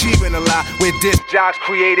be achieving a lot. Where disc jocks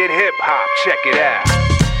created hip hop. Check it out.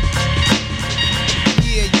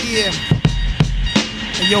 Yeah.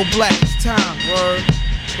 And yo, Black, it's time. Word,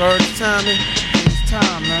 it's time. It's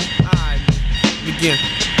time, man. Alright, begin.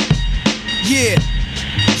 Yeah,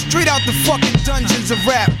 straight out the fucking dungeons of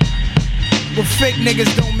rap, where fake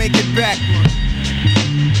niggas don't make it back.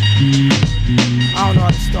 I don't know how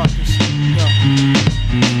to start this shit. Yo.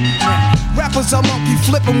 Man. Rappers are monkey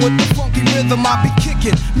flipping with the funky rhythm I be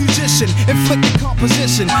kicking. Musician, inflicting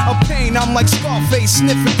composition of pain. I'm like Scarface,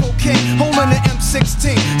 sniffing cocaine, holding an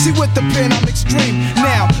M16. See with the pen I'm extreme.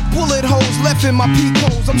 Now, bullet holes left in my peak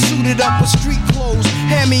holes. I'm suited up with street clothes.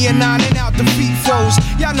 Hand me a 9 and out the feet foes.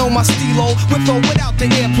 Y'all know my stilo, with or without the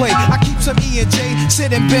airplay. I keep some E and J,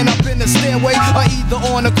 sitting bent up in the stairway, or either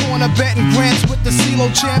on the corner betting grants with the CeeLo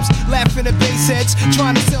champs. Laughing at bass heads,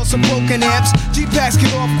 trying to sell some broken amps. G-Packs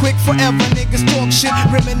get off quick forever. Niggas talk shit,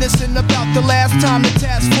 reminiscing about the last time the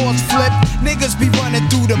task force flipped. Niggas be running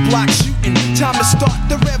through the block shooting. Time to start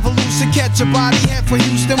the revolution. Catch a body head for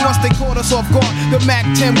Houston. Once they caught us off guard, the Mac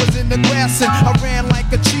 10 was in the grass and I ran like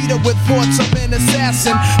a cheetah with thoughts of an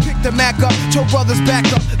assassin. Picked the Mac up, told brothers back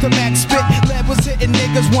up. The Mac spit, lead was hitting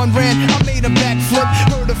niggas. One ran, I made a backflip.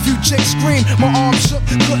 Heard a few chicks scream, my arm shook,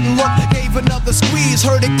 couldn't look. Gave another squeeze,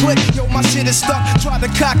 heard it click. Yo, my shit is stuck. Tried to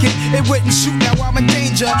cock it, it wouldn't shoot. Now I'm in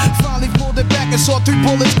danger. Finally pulled it back and saw 3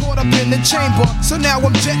 bullets caught up in the chamber. So now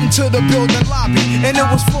I'm jetting to the building lobby, and it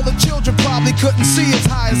was full of children, probably couldn't see as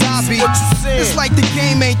high as I be. It's like the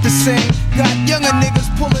game ain't the same. Got younger niggas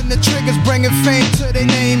pulling the triggers, bringing fame to their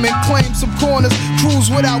name and claim some corners. Cruise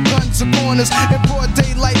without guns or corners. In broad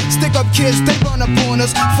daylight, stick up kids, they run up on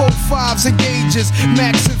us. 4-5s and gauges,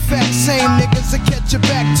 max and facts. Same niggas that catch you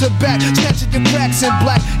back to back, snatching your cracks in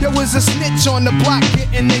black. Yo, is a snitch on the block,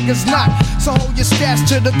 getting niggas knocked. So hold your stash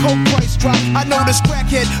till the coke price drop. I know this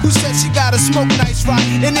crackhead who said she gotta smoke nice rock,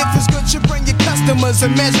 and if it's good, you bring your customers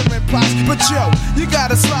and measuring plots. But yo, you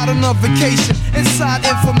gotta slide on a vacation. Inside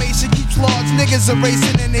information keeps large niggas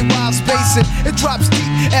erasing and they wild spacing. It drops deep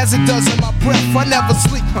as it does in my breath. I never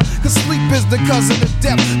sleep, cause sleep is the cousin of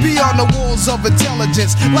death. Beyond the walls of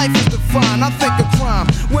intelligence, life is defined. I think of crime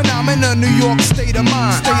when I'm in a New York state of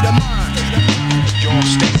mind. Your state of mind. Your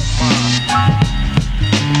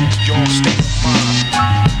state of mind.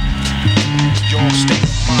 Your state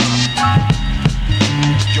of mind.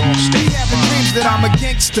 Your state of mind. Having dreams that I'm a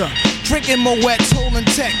gangster, drinking Moet's, holding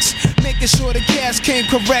texts, making sure the cash came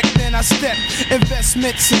correct. Then I step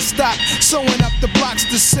investments and stock, sewing up the blocks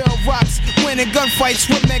to sell rocks, winning gunfights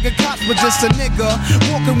with mega cops. But just a nigga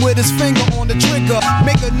walking with his finger on the trigger,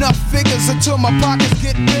 make enough figures until my pockets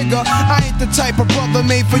get bigger. I ain't the type of brother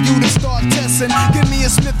made for you to start testing. Give me a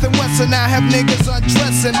Smith & Wesson, I have niggas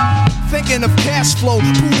undressing, thinking of cash flow,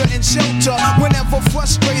 Buddha and shelter. Whenever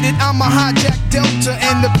frustrated, I'ma hijack Delta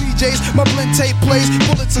and the PJs. My blend tape plays,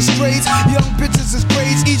 bullets are strays, young bitches is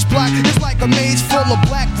grades. Each block It's like a maze full of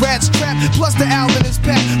black rats trapped, plus the owl in his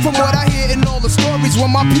pack. From what I hear in all the stories,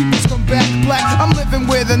 when my peoples come back black, I'm living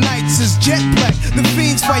where the nights is jet black. The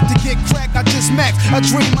fiends fight to get crack, I just max. I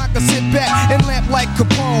dream I can sit back and lamp like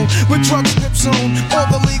Capone with drug strips on. All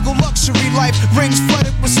the legal luxury life rings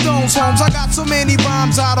flooded with stones. Homes, I got so many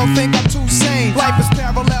rhymes, I don't think I'm too sane. Life is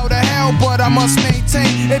parallel to hell, but I must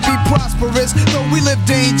maintain it be prosperous. Though we live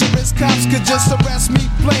dangerous, cops could just arrest me,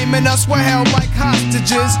 blaming us we're held like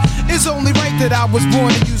hostages. It's only right that I was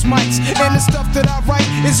born to use mics, and the stuff that I write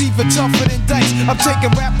is even tougher than dice. I'm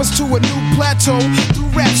taking rappers to a new plateau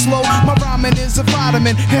through rap slow. My rhyming is a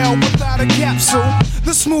vitamin, hell without a capsule.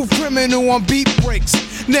 The smooth criminal on beat breaks.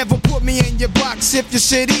 Never put me in your box if your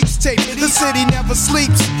shit eats tape. The city never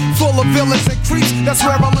sleeps, full of villains and creeps. That's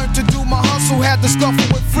where I learned to do my hustle, had to scuffle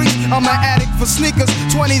with freaks. I'm an addict for sneakers,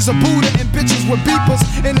 20s a Buddha and bitches with beepers.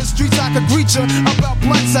 In the streets I could greet ya, about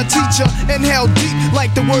blunts I teach ya. Inhale deep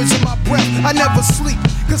like the words in my breath. I never sleep,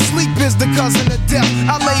 cause sleep is the cousin of death.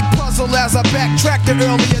 I lay puzzle as I backtrack to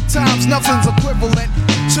earlier times. Nothing's equivalent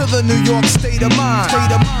to the New York state of mind.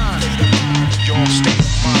 State of mind. Your state of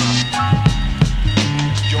mind.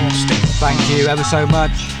 Thank you ever so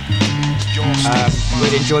much.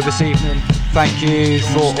 Really enjoyed this evening. Thank you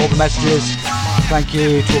for all the messages. Thank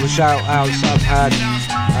you to all the shout outs I've had.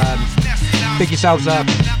 Pick yourselves up.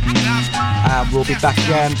 We'll be back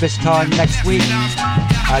again this time next week.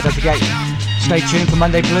 Don't forget, stay tuned for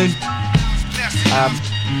Monday Balloon. And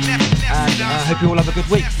I hope you all have a good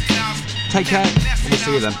week. Take care, and we'll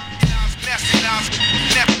see you then.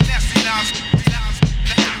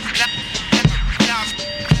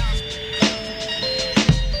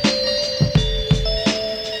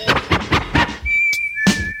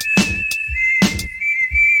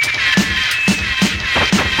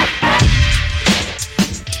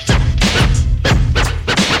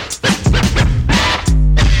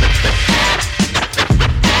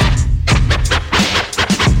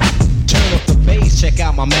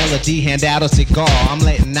 Hand out a cigar, I'm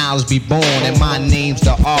letting knowledge be born, and my name's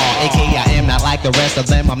the R. A.K.A. I am not like the rest of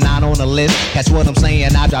them, I'm not on the list. That's what I'm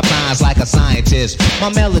saying, I drop lines like a scientist. My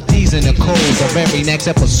melodies in the codes of every next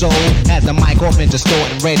episode. Has the mic off and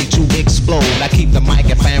distorted, ready to explode. I keep the mic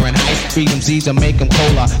at Fahrenheit, freedom's easy to make them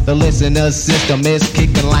colder. The listener's system is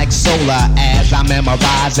kicking like solar. As I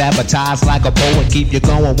memorize, advertise like a poet. Keep you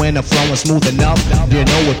going when the flow is smooth enough. You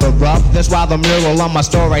know it but rough, that's why the mural on my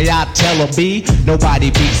story I tell a B.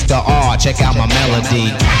 Nobody beats the R, check out my melody.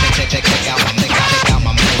 Check out my melody. Check out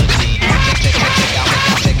my melody.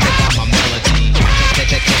 Check out my melody.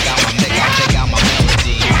 Check out my melody.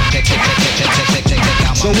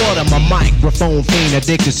 So what am a microphone fiend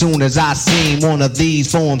addicted soon as I seen one of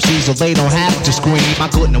these forms so they don't have to scream. I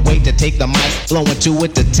couldn't wait to take the mic, blow into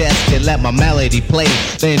it to test it, let my melody play.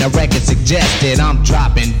 Then the record suggested I'm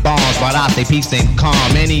dropping bombs, but I stay peace and calm.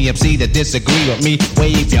 Any MC that disagree with me,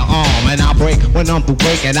 wave your arm, and I'll break when I'm through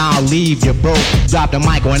breaking. I'll leave you broke. Drop the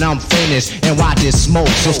mic when I'm finished and watch it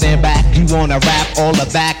smoke. So stand back, you wanna rap, all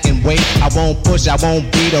of that and wait. I won't push, I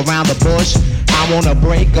won't beat around the bush. I wanna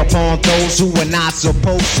break upon those who are not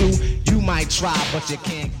supposed to. You might try, but you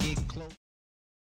can't.